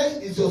the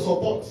flesh is your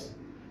support,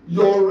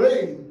 your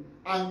reign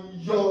and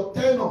your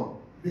tenor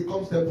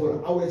becomes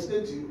temporal. I will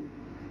explain to you.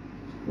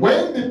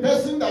 When the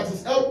person that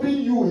is helping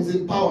you is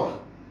in power,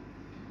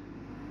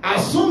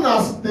 as soon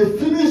as they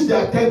finish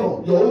their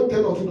tenor, your own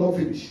tenor too don't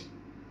finish.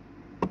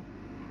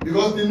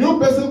 Because the new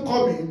person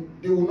coming,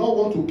 they will not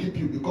want to keep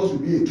you because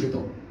you'll be a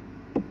traitor.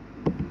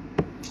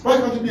 Why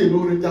can't you be a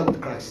Lone Ranger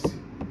with Christ?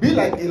 Be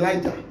like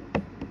Elijah.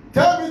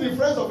 Tell me the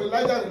friends of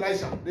Elijah and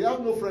Elisha. They have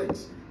no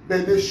friends.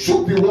 But they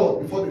shook the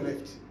world before they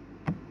left.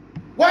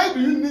 Why do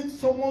you need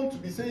someone to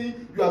be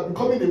saying you are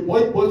becoming a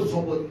boy to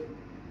somebody?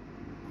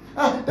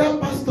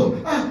 That pastor,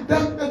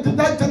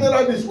 that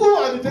general is. Who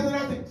are the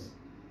general things?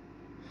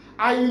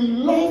 I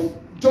love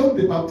John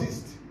the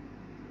Baptist.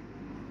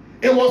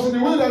 It was in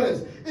the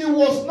wilderness. He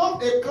was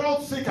not a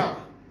crowd seeker.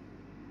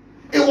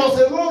 He was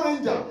a Lone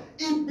Ranger.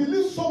 He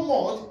believed so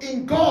much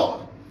in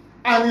God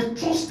and he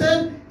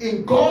trusted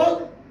in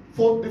God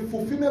for the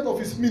fulfillment of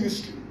his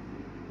ministry.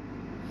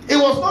 He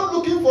was not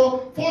looking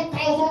for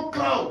 4,000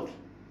 crowd.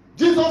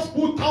 Jesus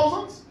pulled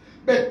thousands,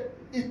 but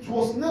it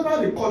was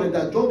never recorded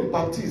that John the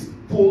Baptist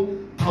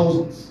pulled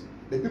thousands.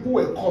 The people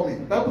were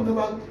coming. That would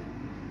never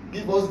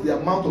give us the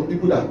amount of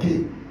people that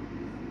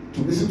came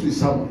to listen to his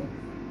sermon.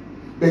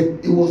 But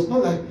it was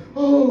not like,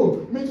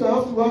 oh, me too, I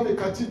have to have a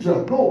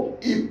cathedral. No,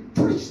 he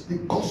preached the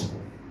gospel.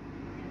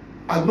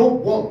 And no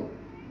one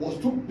was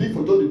too big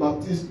for John the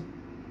Baptist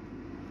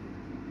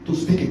to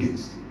speak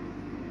against.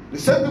 The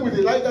same thing with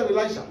Elijah and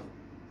Elisha.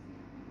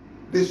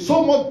 They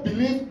so much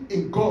believed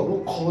in God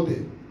who called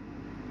them.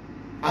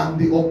 And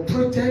they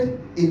operated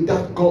in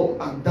that God,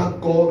 and that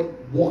God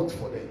worked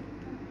for them.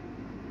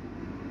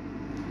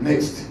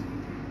 Next.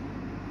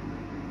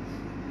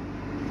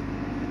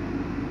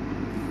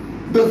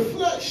 The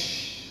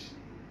flesh,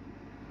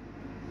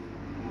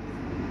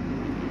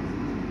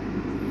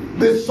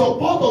 the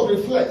support of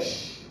the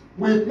flesh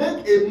will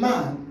make a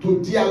man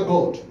to dear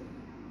God.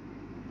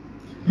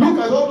 Look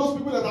at all those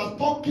people that are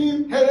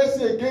talking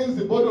heresy against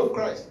the body of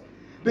Christ.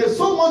 They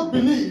so much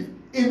believe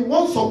in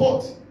one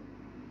support,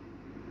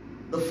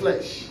 the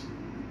flesh.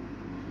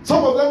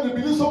 Some of them,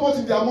 they believe so much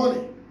in their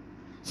money.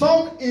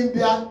 Some in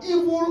their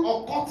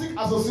evil occultic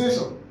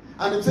association.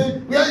 And they say,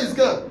 where is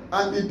God?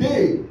 And the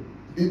day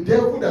the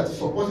devil that is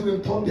supporting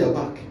them turn their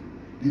back,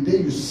 the day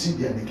you see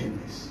their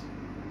nakedness.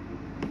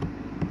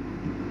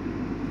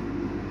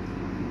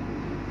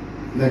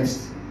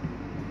 Next.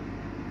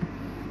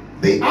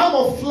 The arm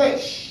of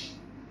flesh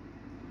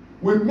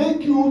will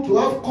make you to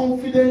have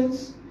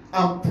confidence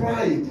and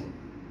pride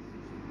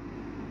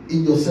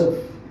in yourself.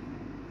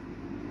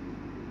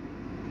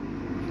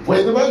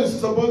 Whenever you see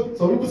some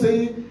people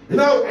saying, you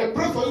know, I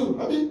pray for you.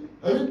 I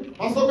mean,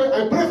 Pastor,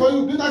 I pray for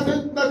you. Didn't I tell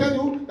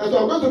you that you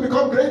are going to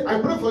become great?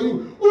 I pray for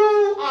you.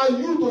 Who are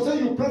you to say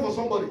you pray for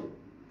somebody?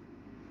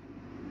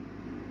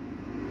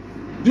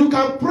 You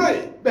can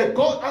pray, but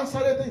God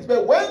answers things.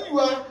 But when you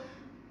are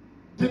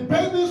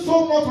depending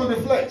so much on the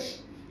flesh,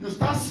 you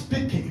start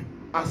speaking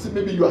as if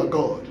maybe you are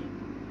God.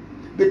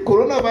 The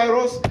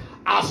coronavirus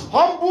has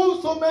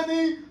humbled so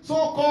many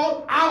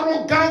so-called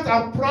arrogant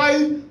and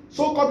pride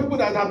so-called people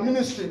that are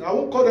ministering. I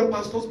won't call them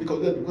pastors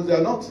because they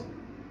are not.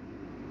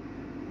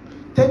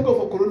 Thank God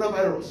for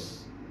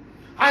coronavirus.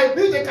 I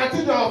built a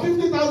cathedral of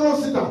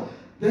 50,000 seater.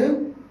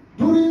 Then,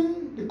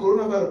 during the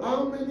coronavirus,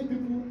 how many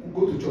people could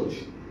go to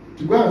church?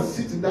 To go and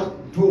sit in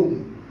that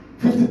dome,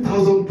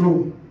 50,000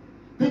 dome.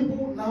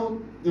 People now,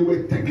 they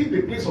were taking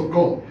the place of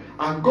God.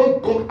 And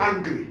God got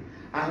angry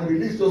and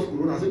released those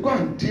corona. Said, go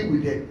and deal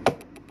with them.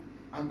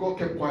 And God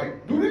kept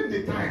quiet. During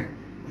the time,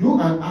 you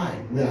and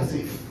I were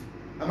safe.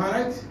 Am I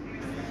right?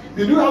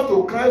 Did you have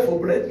to cry for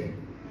bread?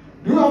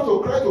 Do you have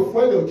to cry to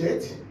fuel your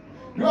jet?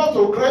 Do you have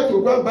to cry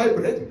to go and buy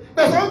bread?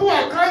 But some people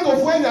are crying to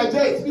fuel their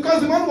jets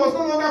because the man was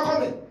no longer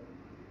coming.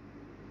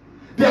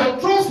 Their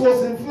trust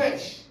was in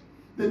flesh.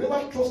 They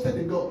never trusted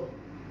in God.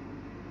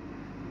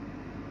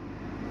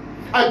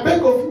 I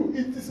beg of you,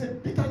 it is a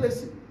bitter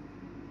lesson.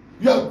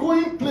 You are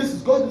going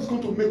places, God is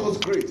going to make us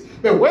great.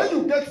 But when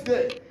you get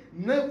there,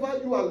 never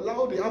you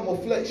allow the arm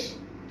of flesh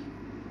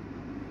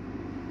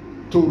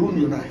to ruin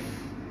your life.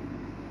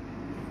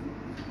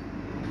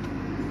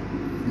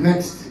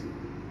 Next.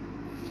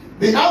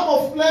 The arm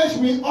of flesh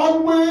will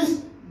always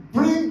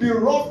bring the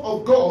wrath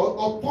of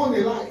God upon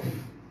a life.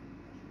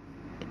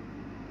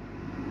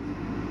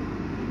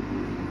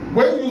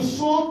 When you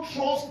so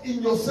trust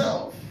in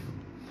yourself,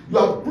 you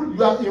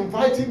are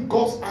inviting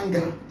God's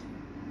anger.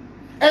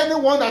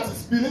 Anyone that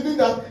is believing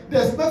that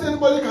there's nothing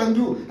anybody can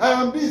do, I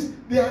am this,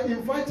 they are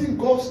inviting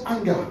God's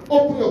anger.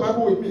 Open your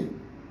Bible with me.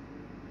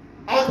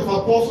 Acts of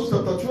Apostles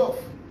chapter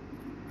 12,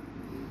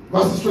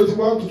 verses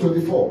 21 to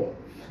 24.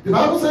 The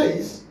Bible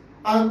says,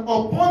 and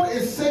upon a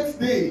set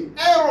day,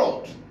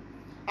 Herod,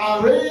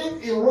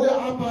 arrayed in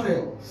royal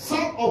apparel,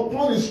 sat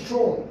upon his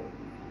throne,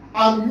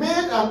 and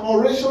made an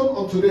oration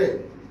unto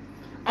them.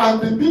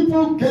 And the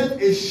people gave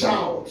a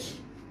shout.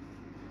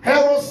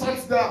 Herod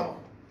sat down.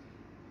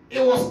 He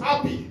was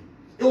happy.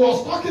 He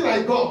was talking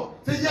like God.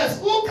 Say,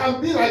 yes, who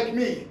can be like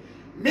me?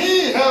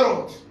 Me,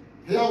 Herod.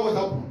 Hear what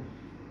happened.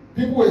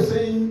 People were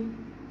saying,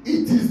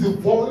 it is the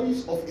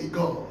voice of a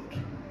God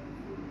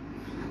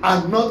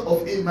and not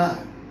of a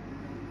man.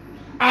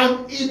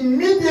 And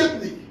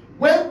immediately,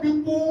 when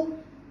people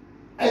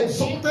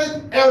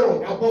exalted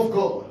Herod above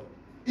God,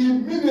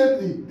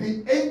 immediately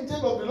the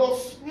angel of the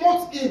Lord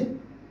smote him.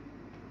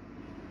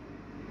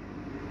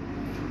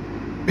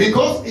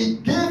 Because he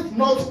gave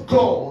not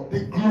God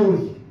the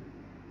glory.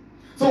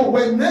 So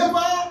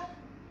whenever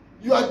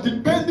you are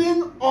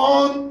depending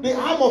on the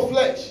arm of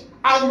flesh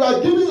and you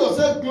are giving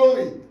yourself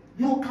glory,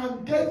 you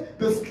can get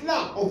the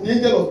slap of the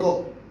angel of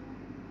God.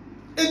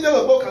 Angel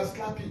of God can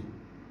slap you.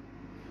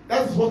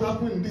 That is what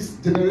happened in this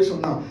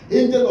generation now.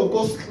 Angel of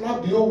God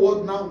slapped the whole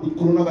world now with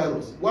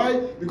coronavirus. Why?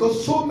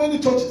 Because so many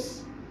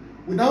churches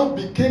we now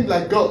became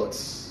like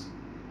gods.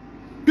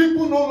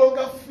 People no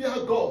longer fear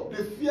God.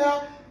 They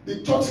fear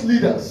the church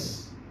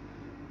leaders.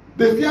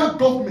 They fear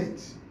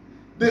government.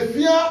 They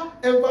fear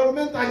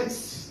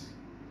environmentalists.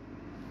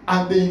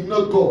 And they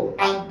ignore God.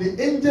 And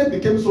the angel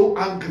became so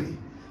angry.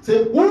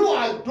 Say, who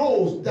are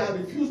those that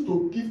refuse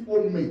to give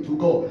homage to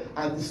God?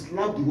 And they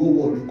slapped the whole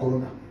world with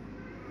corona.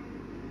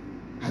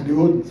 And the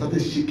world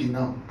started shaking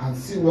now. And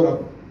see what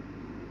happened.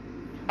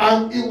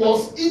 And it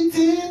was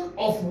eating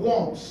of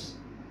worms.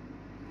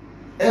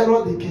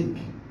 Herod the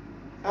king,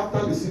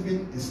 after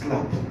receiving the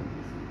slap,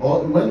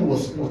 or when he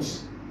was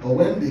smote, or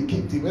when they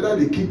kicked him, whether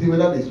they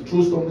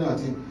threw something at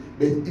him,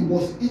 but he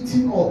was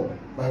eaten up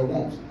by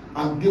worms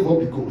and gave up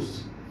the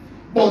ghost.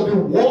 But the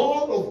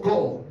word of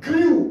God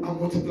grew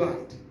and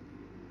multiplied.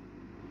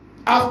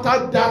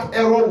 After that,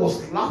 Herod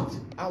was slapped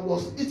and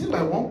was eaten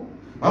by worms.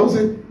 I would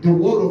say the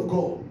word of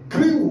God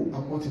grew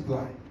and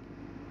multiplied.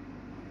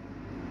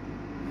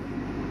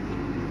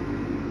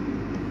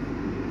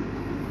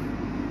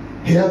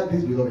 Hear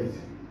this, beloved.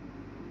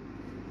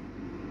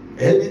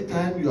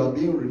 Anytime you are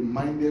being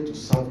reminded to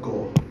serve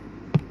God,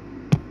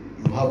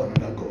 you have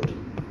another God.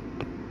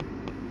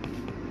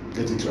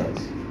 Get it right.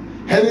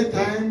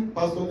 Anytime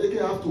Pastor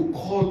Leke have to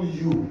call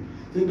you,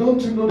 say,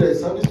 don't you know there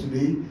is service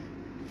today?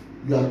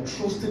 You are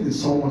trusting in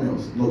someone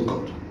else, not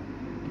God.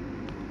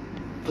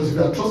 Because if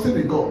you are trusting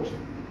in God,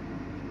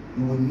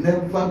 you will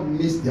never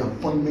miss the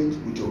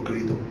appointment with your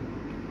Creator.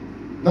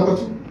 Number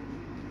 2.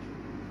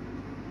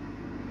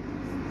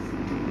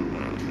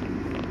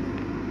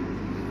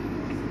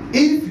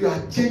 If you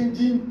are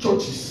changing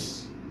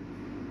churches,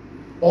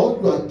 or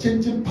you are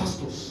changing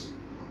pastors,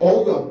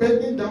 or you are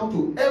bending down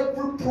to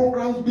every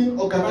program being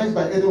organized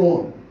by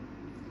anyone,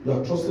 you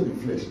are trusting in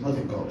flesh, not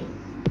in God.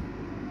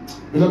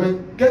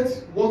 Beloved, get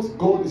what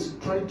God is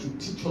trying to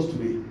teach us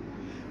today.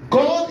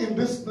 God in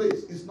this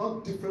place is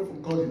not different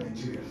from God in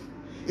Nigeria.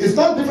 It's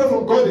not different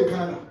from God in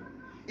Canada.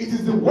 It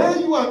is the way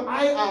you and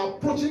I are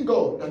approaching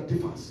God that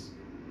differs.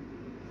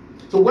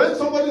 So when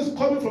somebody is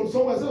coming from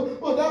somewhere and says,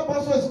 oh, that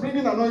pastor is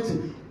bringing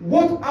anointing.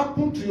 What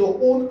happened to your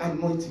own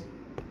anointing?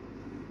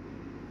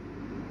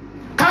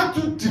 Can't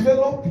you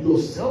develop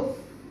yourself?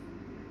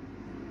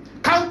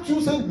 Can't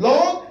you say,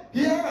 Lord,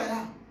 here I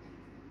am.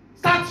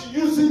 Start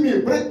using me,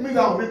 break me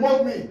down,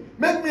 remove me,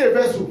 make me a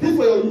vessel, fit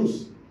for your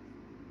use.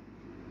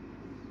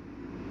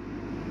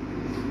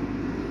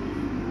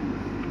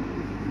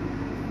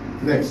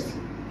 Next.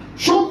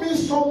 Show me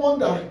someone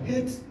that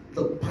hates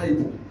the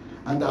Bible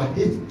and that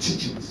hates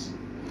teachings.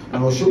 And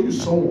I'll show you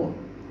someone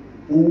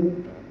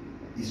who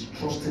is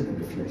trusting in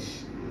the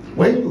flesh.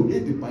 When you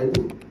hate the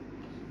Bible,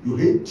 you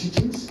hate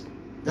teachings,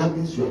 that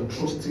means you are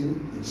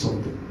trusting in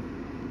something.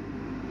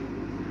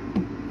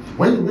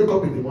 When you wake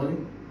up in the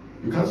morning,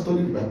 you can't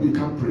study the Bible, you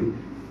can't pray.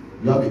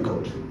 You have a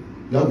God.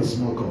 You have a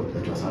small God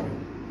that you are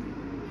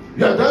serving.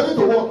 You are driving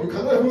to work, you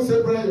cannot even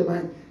say prayer in your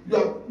mind.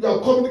 You are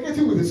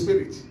communicating with the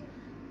Spirit.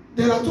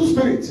 there are two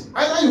spirits.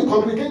 Either you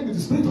communicate with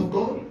the Spirit of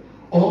God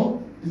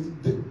or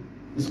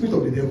the spirit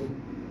of the devil.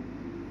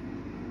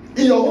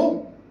 In your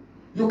home,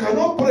 you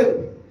cannot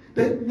pray.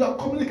 Then you are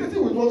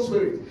communicating with one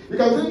spirit. You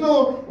can say,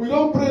 no, we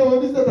don't pray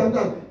on this, that, and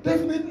that.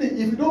 Definitely,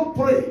 if you don't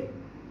pray,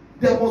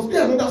 there must be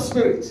another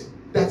spirit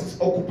that is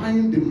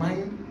occupying the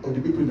mind of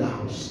the people in the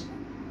house.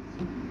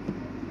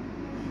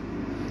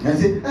 And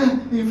say,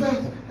 in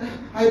fact,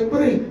 I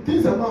pray,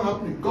 things are not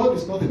happening. God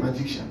is not a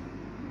magician.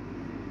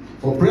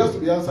 For prayers to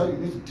be answered, you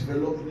need to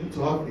develop, you need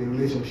to have a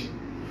relationship.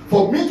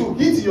 For me to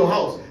eat in your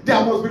house,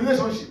 there must be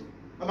relationship.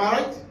 Am I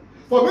right?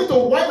 For me to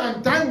wine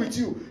and dine with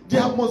you,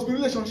 there must be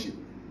relationship.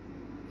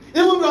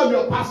 Even though I'm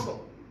your pastor,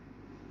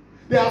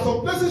 there are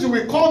some places you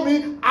will call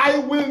me, I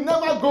will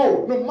never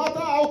go, no matter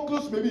how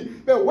close it may be.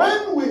 But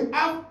when we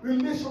have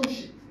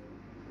relationship,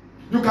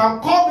 you can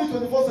call me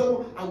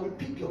 24/7, I will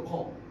pick your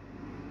call.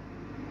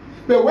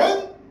 But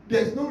when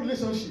there's no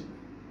relationship,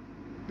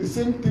 the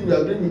same thing we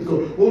are doing with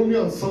God. Only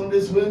on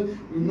Sundays when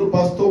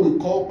pastor will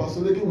call,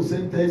 Pastor Leke will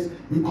send text,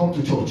 we come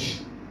to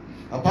church.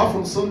 Apart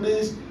from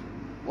Sundays,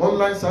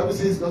 online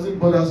services doesn't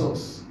bother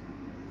us.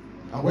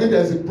 And when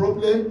there's a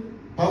problem,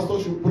 pastor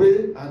should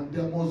pray and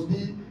there must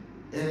be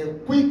a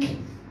quick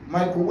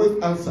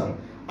microwave answer.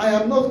 I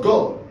am not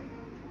God.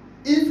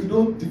 If you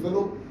don't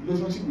develop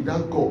relationship with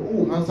that God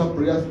who will answer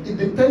prayers, it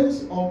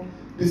depends on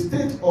the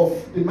state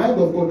of the mind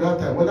of God that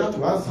time, whether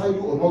to answer you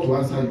or not to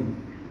answer you.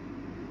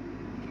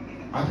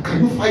 And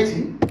can you fight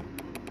him?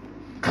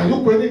 Can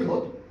you query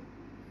God?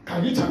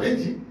 Can you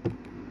challenge him?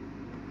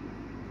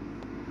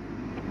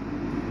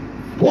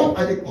 What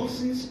are the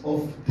causes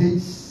of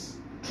this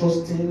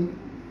trusting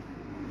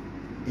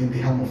in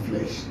the arm of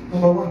flesh?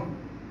 Number one,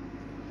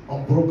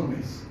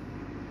 unbrokenness.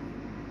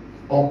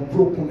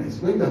 Unbrokenness.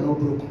 When you are not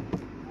broken.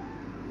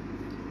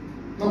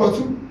 Number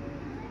two,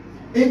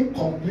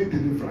 incomplete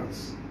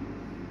deliverance.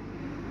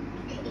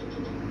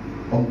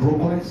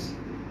 Unbrokenness.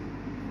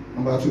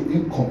 Number two,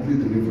 incomplete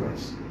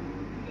deliverance.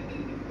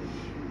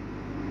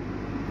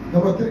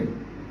 Number three,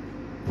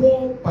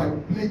 poor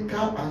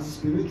biblical and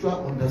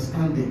spiritual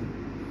understanding.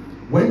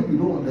 When you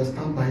don't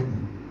understand Bible,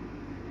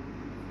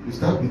 you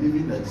start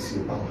believing that it's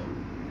your power.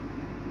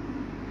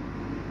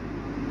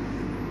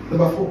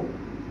 Number four,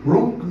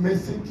 wrong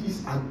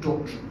messages and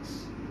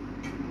doctrines.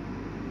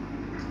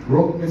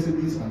 Wrong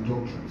messages and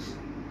doctrines.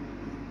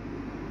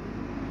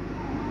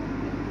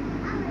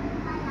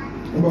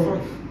 Number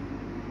five,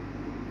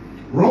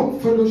 wrong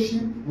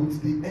fellowship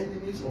with the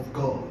enemies of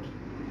God.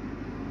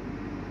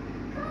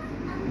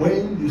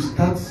 When you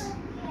start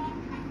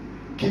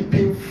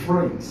keeping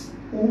friends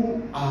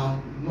who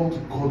are not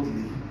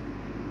godly,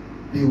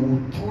 they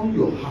will turn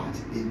your heart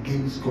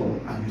against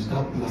God and you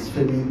start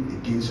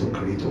blaspheming against your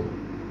Creator.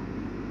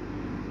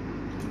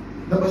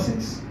 Number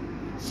six,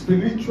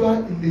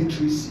 spiritual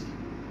illiteracy.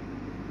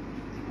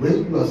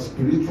 When you are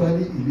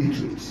spiritually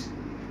illiterate.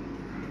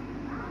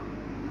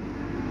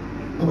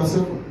 Number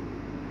seven,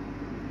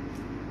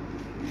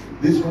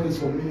 this one is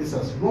for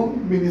ministers.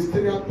 Wrong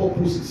ministerial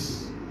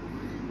purposes.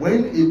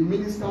 When a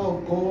minister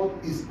of God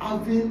is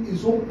having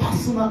his own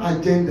personal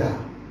agenda,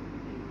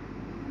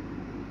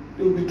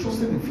 they will be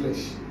trusting in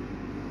flesh.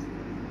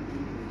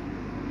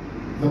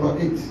 Number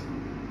eight,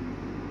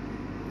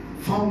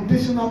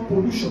 foundational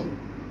pollution.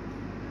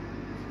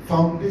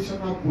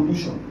 Foundational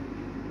pollution.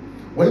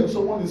 When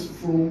someone is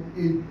from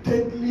a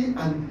deadly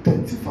and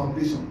dirty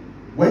foundation,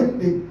 when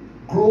they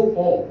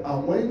grow up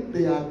and when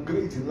they are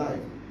great in life,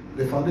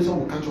 the foundation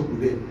will catch up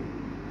with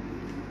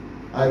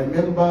them. I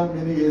remember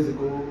many years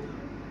ago,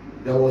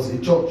 there was a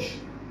church.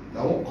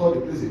 I won't call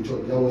the place a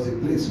church. There was a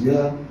place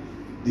where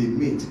they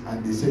meet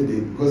and they said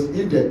because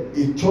if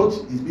a church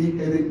is being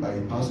headed by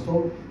a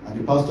pastor and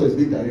the pastor is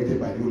being directed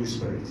by the Holy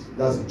Spirit,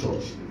 that's a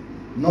church.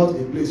 Not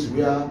a place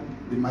where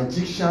the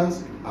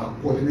magicians are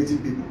coordinating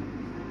people.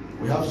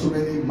 We have so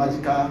many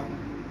magical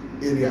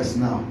areas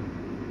now.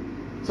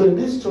 So in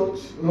this church,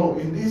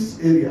 in this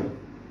area,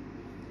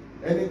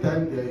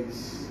 anytime there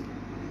is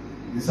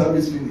the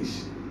service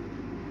finish,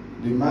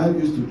 the man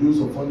used to do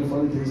some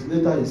funny things.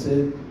 Later he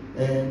said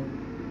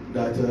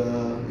that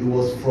it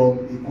was from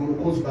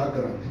Ikonoko's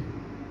background.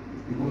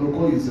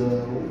 Ikonoko is,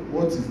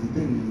 what is the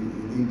thing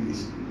in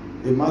English?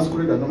 A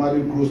masquerade that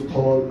normally grows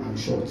tall and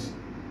short.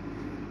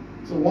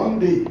 So one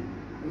day,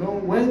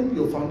 when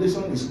your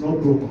foundation is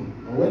not broken,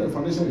 or when the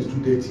foundation is too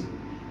dirty,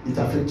 it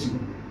affects you.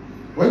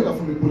 When you are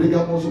from a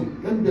polygamous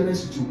home, let me be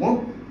honest with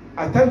you.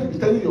 At times you'll be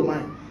telling your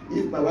mind,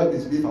 if my wife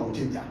is behaving, I will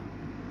change her.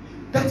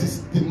 That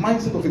is the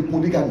mindset of a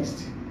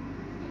polygamist.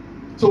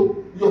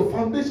 So your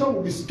foundation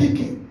will be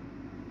speaking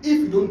if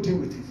you don't deal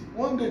with it.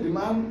 One day the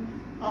man,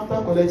 after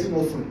collecting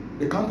offering,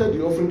 they counted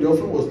the offering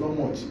was not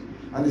much.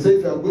 And they said,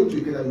 if you are going to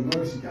Ikeda, you will not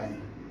receive Yai.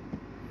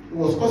 It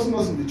was costing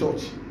us in the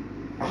church.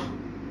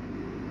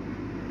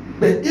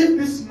 But if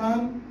this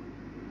man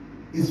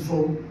is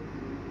from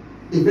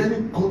a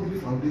very godly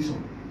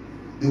foundation,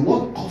 the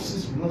word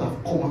curses will not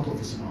have come out of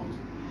his mouth.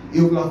 He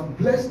will have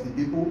blessed the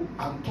people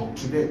and talked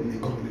to them in a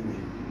godly way.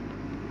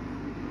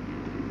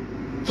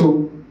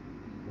 So,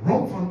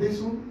 wrong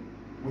foundation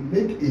will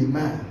make a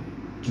man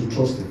to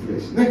trust the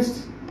flesh.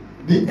 Next,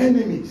 the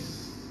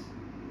enemies.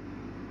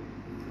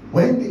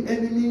 When the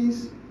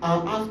enemies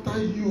are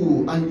after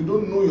you and you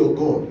don't know your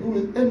God, you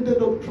will end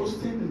up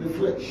trusting in the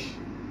flesh.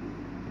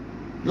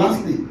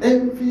 Lastly,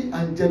 envy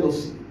and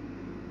jealousy.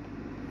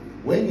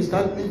 When you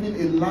start living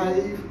a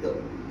life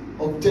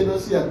of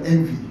jealousy and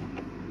envy,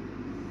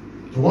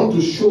 you want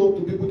to show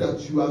to people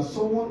that you are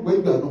someone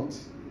when you are not.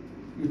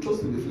 You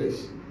trust in the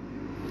flesh.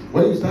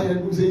 When you start hearing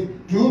people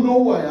saying, do you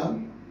know who I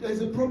am? There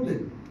is a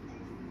problem.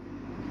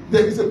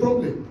 There is a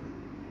problem.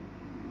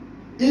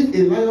 If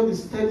a lion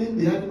is telling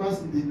the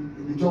animals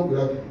in the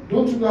jungle,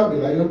 don't you know I'm a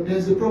lion? There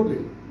is a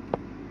problem.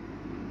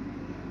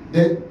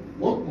 Then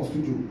what must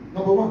we do?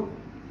 Number one,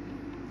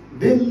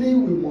 daily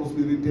we must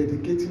be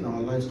rededicating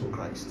our lives to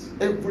Christ.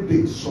 Every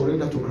day,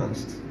 surrender to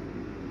Christ.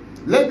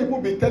 Let people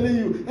be telling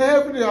you,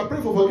 every day I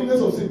pray for forgiveness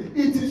of sin.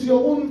 It is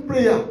your own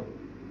prayer.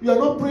 You are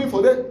not praying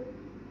for them.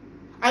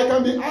 I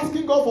can be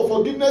asking God for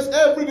forgiveness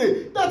every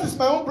day. That is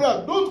my own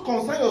prayer. Don't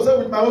concern yourself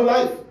with my own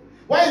life.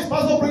 Why is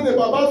Pastor praying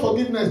about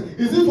forgiveness?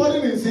 Is he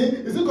falling in sin?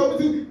 Is he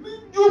committing?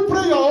 You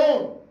pray your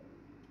own.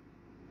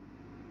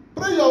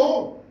 Pray your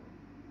own.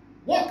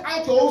 Work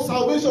out your own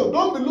salvation.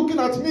 Don't be looking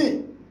at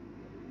me.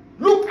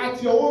 Look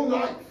at your own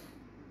life.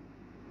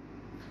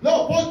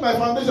 Now, point my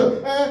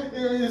foundation.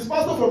 Is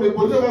Pastor from a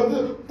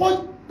political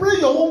foundation? Pray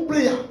your own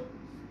prayer.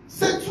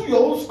 Settle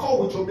your own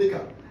score with your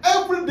Maker.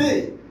 Every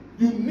day,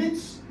 you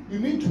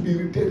need to be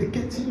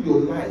rededicating your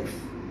life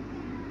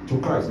to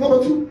Christ.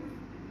 Number two,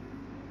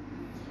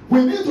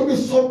 we need to be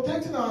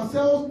subjecting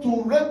ourselves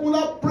to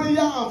regular prayer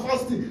and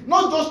fasting.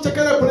 Not just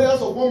checking the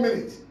prayers of 1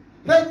 minute.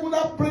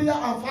 Regular prayer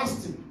and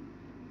fasting.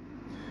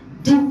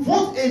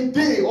 Devote a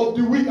day of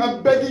the week,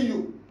 I'm begging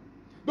you.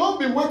 Don't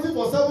be waiting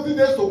for 70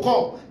 days to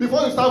come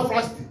before you start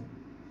fasting.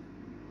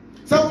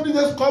 70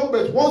 days come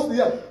but once a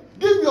year.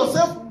 Give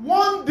yourself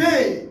 1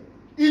 day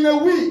in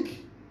a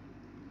week.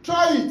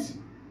 Try it.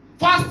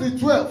 Fast the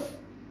 12.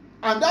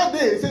 And that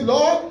day, say,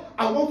 Lord,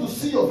 I want to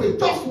see your face.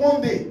 Just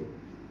 1 day.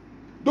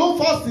 Don't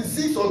fast the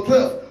 6 or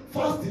 12.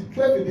 Fast the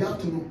 12 in the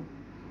afternoon.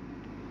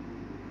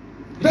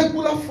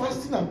 Regular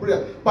fasting and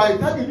prayer. By the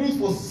time you do it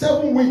for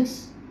 7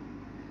 weeks,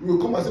 you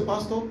will come and say,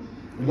 Pastor,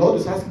 the Lord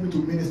is asking me to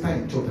minister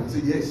in church. And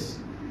say, yes,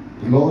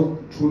 the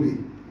Lord truly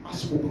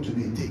has spoken to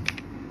me indeed.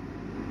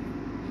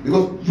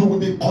 Because you will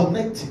be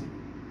connecting.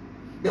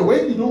 But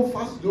when you don't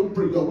fast, you don't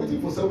pray, you are waiting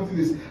for 70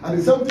 days. And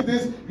in 70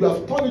 days, you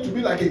have turned it to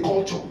be like a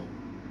culture.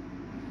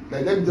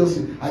 Like, let me just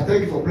say, I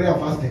thank you for prayer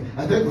and fasting.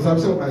 I thank you for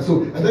salvation of my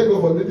soul. I thank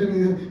you for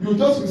leading. You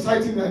just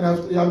reciting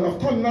and you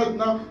have turned it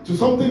now to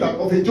something like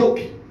of a joke.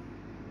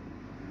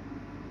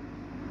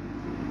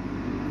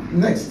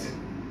 Next.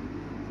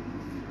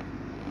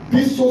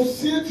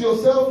 Dissociate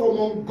yourself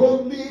from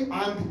ungodly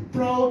and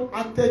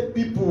proud-hearted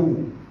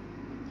people.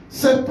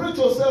 Separate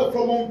yourself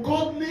from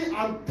ungodly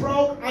and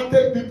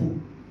proud-hearted people.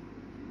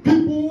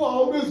 People who are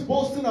always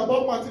boasting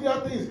about material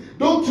things.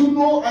 Don't you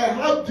know I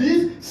have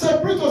this?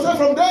 Separate yourself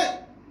from them.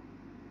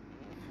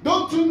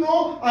 Don't you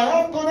know I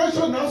have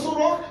connection in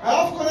Assyria?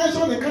 I have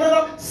connection in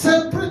Canada.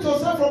 Separate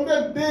yourself from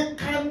them. They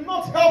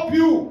cannot help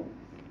you.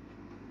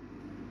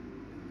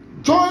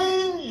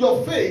 Join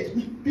your faith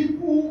with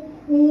people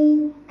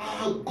who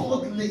are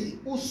godly,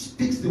 who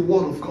speaks the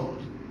word of God.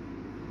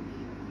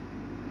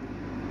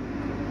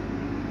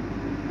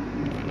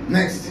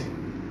 Next,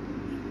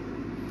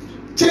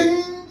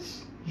 change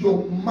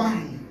your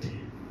mind.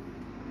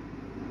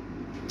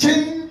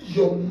 Change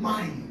your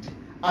mind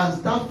and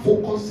start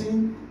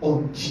focusing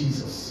on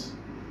Jesus.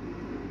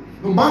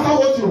 No matter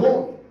what you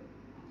want,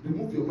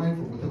 remove your mind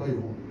from whatever you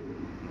want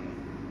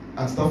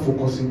and start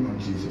focusing on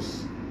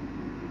Jesus.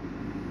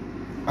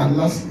 And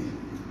lastly,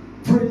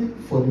 pray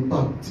for the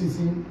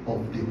baptism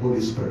of the Holy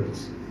Spirit.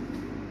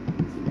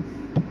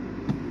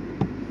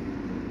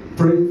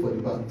 Pray for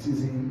the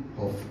baptism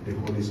of the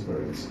Holy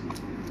Spirit.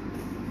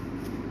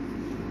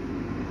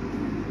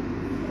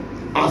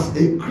 As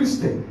a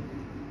Christian,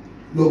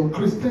 your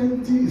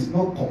Christianity is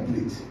not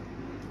complete,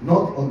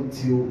 not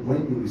until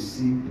when you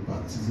receive the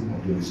baptism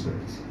of the Holy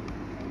Spirit.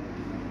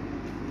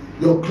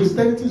 Your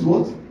Christianity is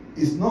what?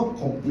 Is not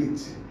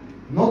complete,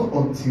 not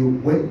until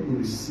when you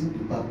receive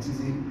the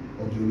baptism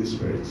of the Holy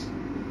Spirit.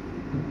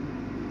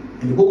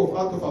 In the book of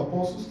Acts of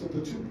Apostles,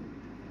 chapter 2,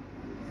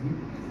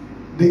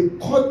 the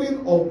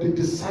calling of the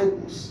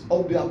disciples,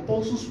 of the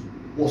apostles,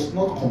 was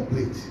not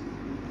complete,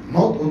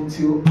 not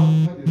until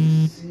after they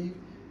received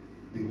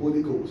the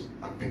Holy Ghost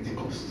at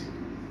Pentecost.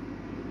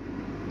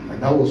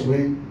 And that was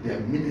when their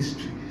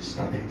ministry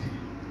started.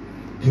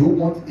 Do you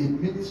want a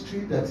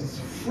ministry that is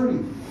free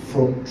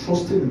from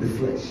trusting in the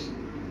flesh?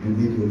 You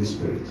need the Holy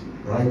Spirit.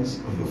 Rise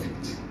on your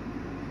feet.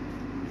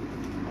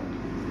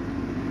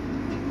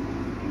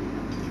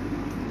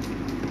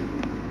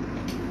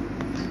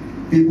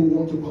 People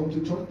want to come to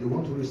church, they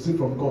want to receive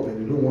from God, but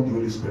they don't want the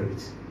Holy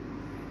Spirit.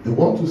 They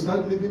want to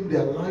start living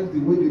their life the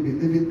way they've been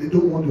living, they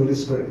don't want the Holy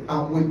Spirit.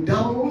 And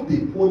without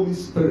the Holy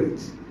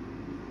Spirit,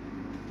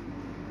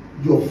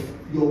 your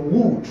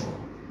wood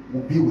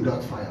will be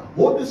without fire.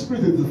 Holy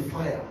Spirit is the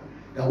fire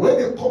that when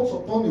it comes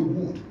upon the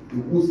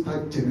wood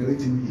start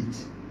generating heat.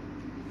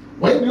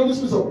 When the Holy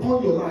Spirit is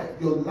upon your life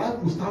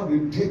will start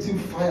radiating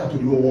fire to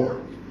the whole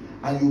world,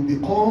 and you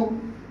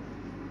become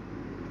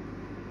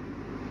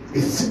a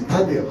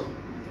citadel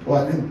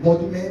or an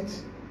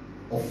embodiment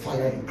of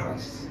fire in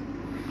Christ.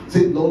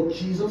 Say, Lord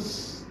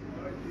Jesus,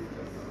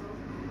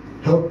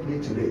 help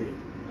me today.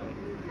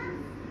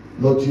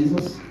 Lord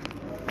Jesus,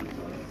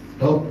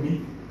 help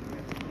me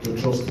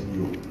to trust in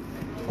you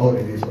all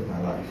the days of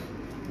my life.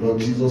 Lord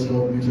Jesus,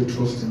 help me to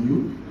trust in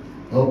you.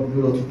 Help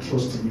me, Lord, to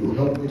trust in you.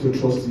 Help me to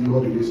trust in you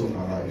all the days of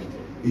my life.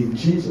 In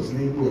Jesus'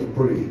 name we have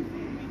prayed.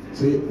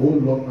 Say, oh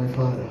Lord, my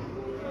Father,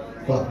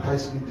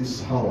 baptize me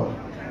this hour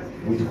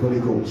with Holy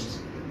Ghost.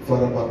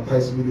 Father,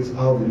 baptize me this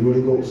hour with the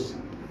Holy Ghost.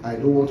 I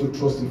don't want to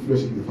trust in flesh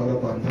in you. Father,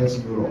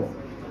 baptize me, Lord.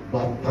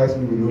 Baptize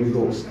me with the Holy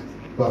Ghost.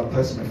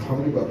 Baptize my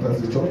family,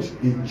 baptize the church.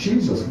 In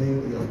Jesus'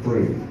 name we have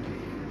prayed.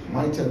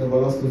 Mighty and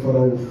everlasting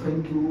Father, we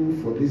thank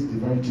you for these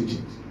divine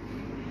teachings.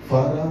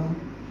 Father,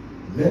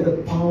 let the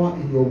power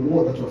in your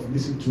word that you have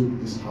listened to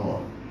this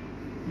hour,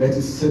 let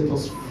it set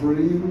us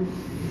free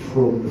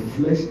from the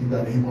flesh in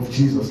the name of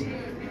Jesus.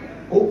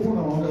 Open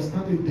our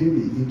understanding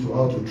daily into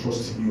how to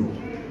trust in you.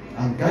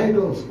 And guide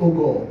us, oh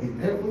God, in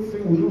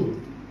everything we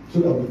do, so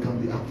that we can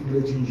be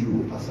acknowledging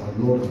you as our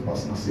Lord and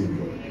personal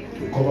Savior.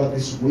 We cover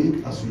this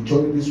week, as we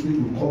join this week,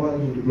 we cover it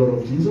with the blood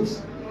of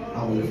Jesus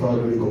and with the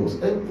Father Holy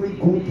Ghost. Every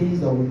good thing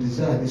that we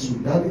desire this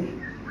week, Daddy,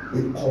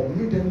 we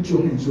commit them to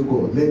your hands, oh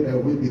God. Let thy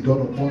will be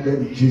done upon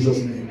them in Jesus'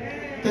 name.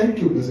 Thank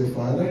you, blessed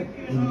Father.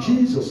 In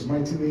Jesus'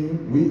 mighty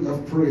name, we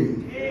have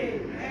prayed.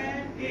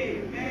 Amen.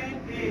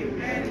 Amen.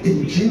 Amen.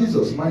 In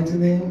Jesus' mighty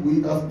name,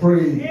 we have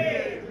prayed.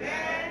 Amen.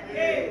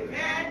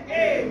 Amen.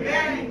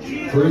 Amen. In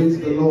Jesus' Praise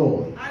the name.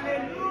 Lord.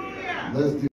 Hallelujah. Let's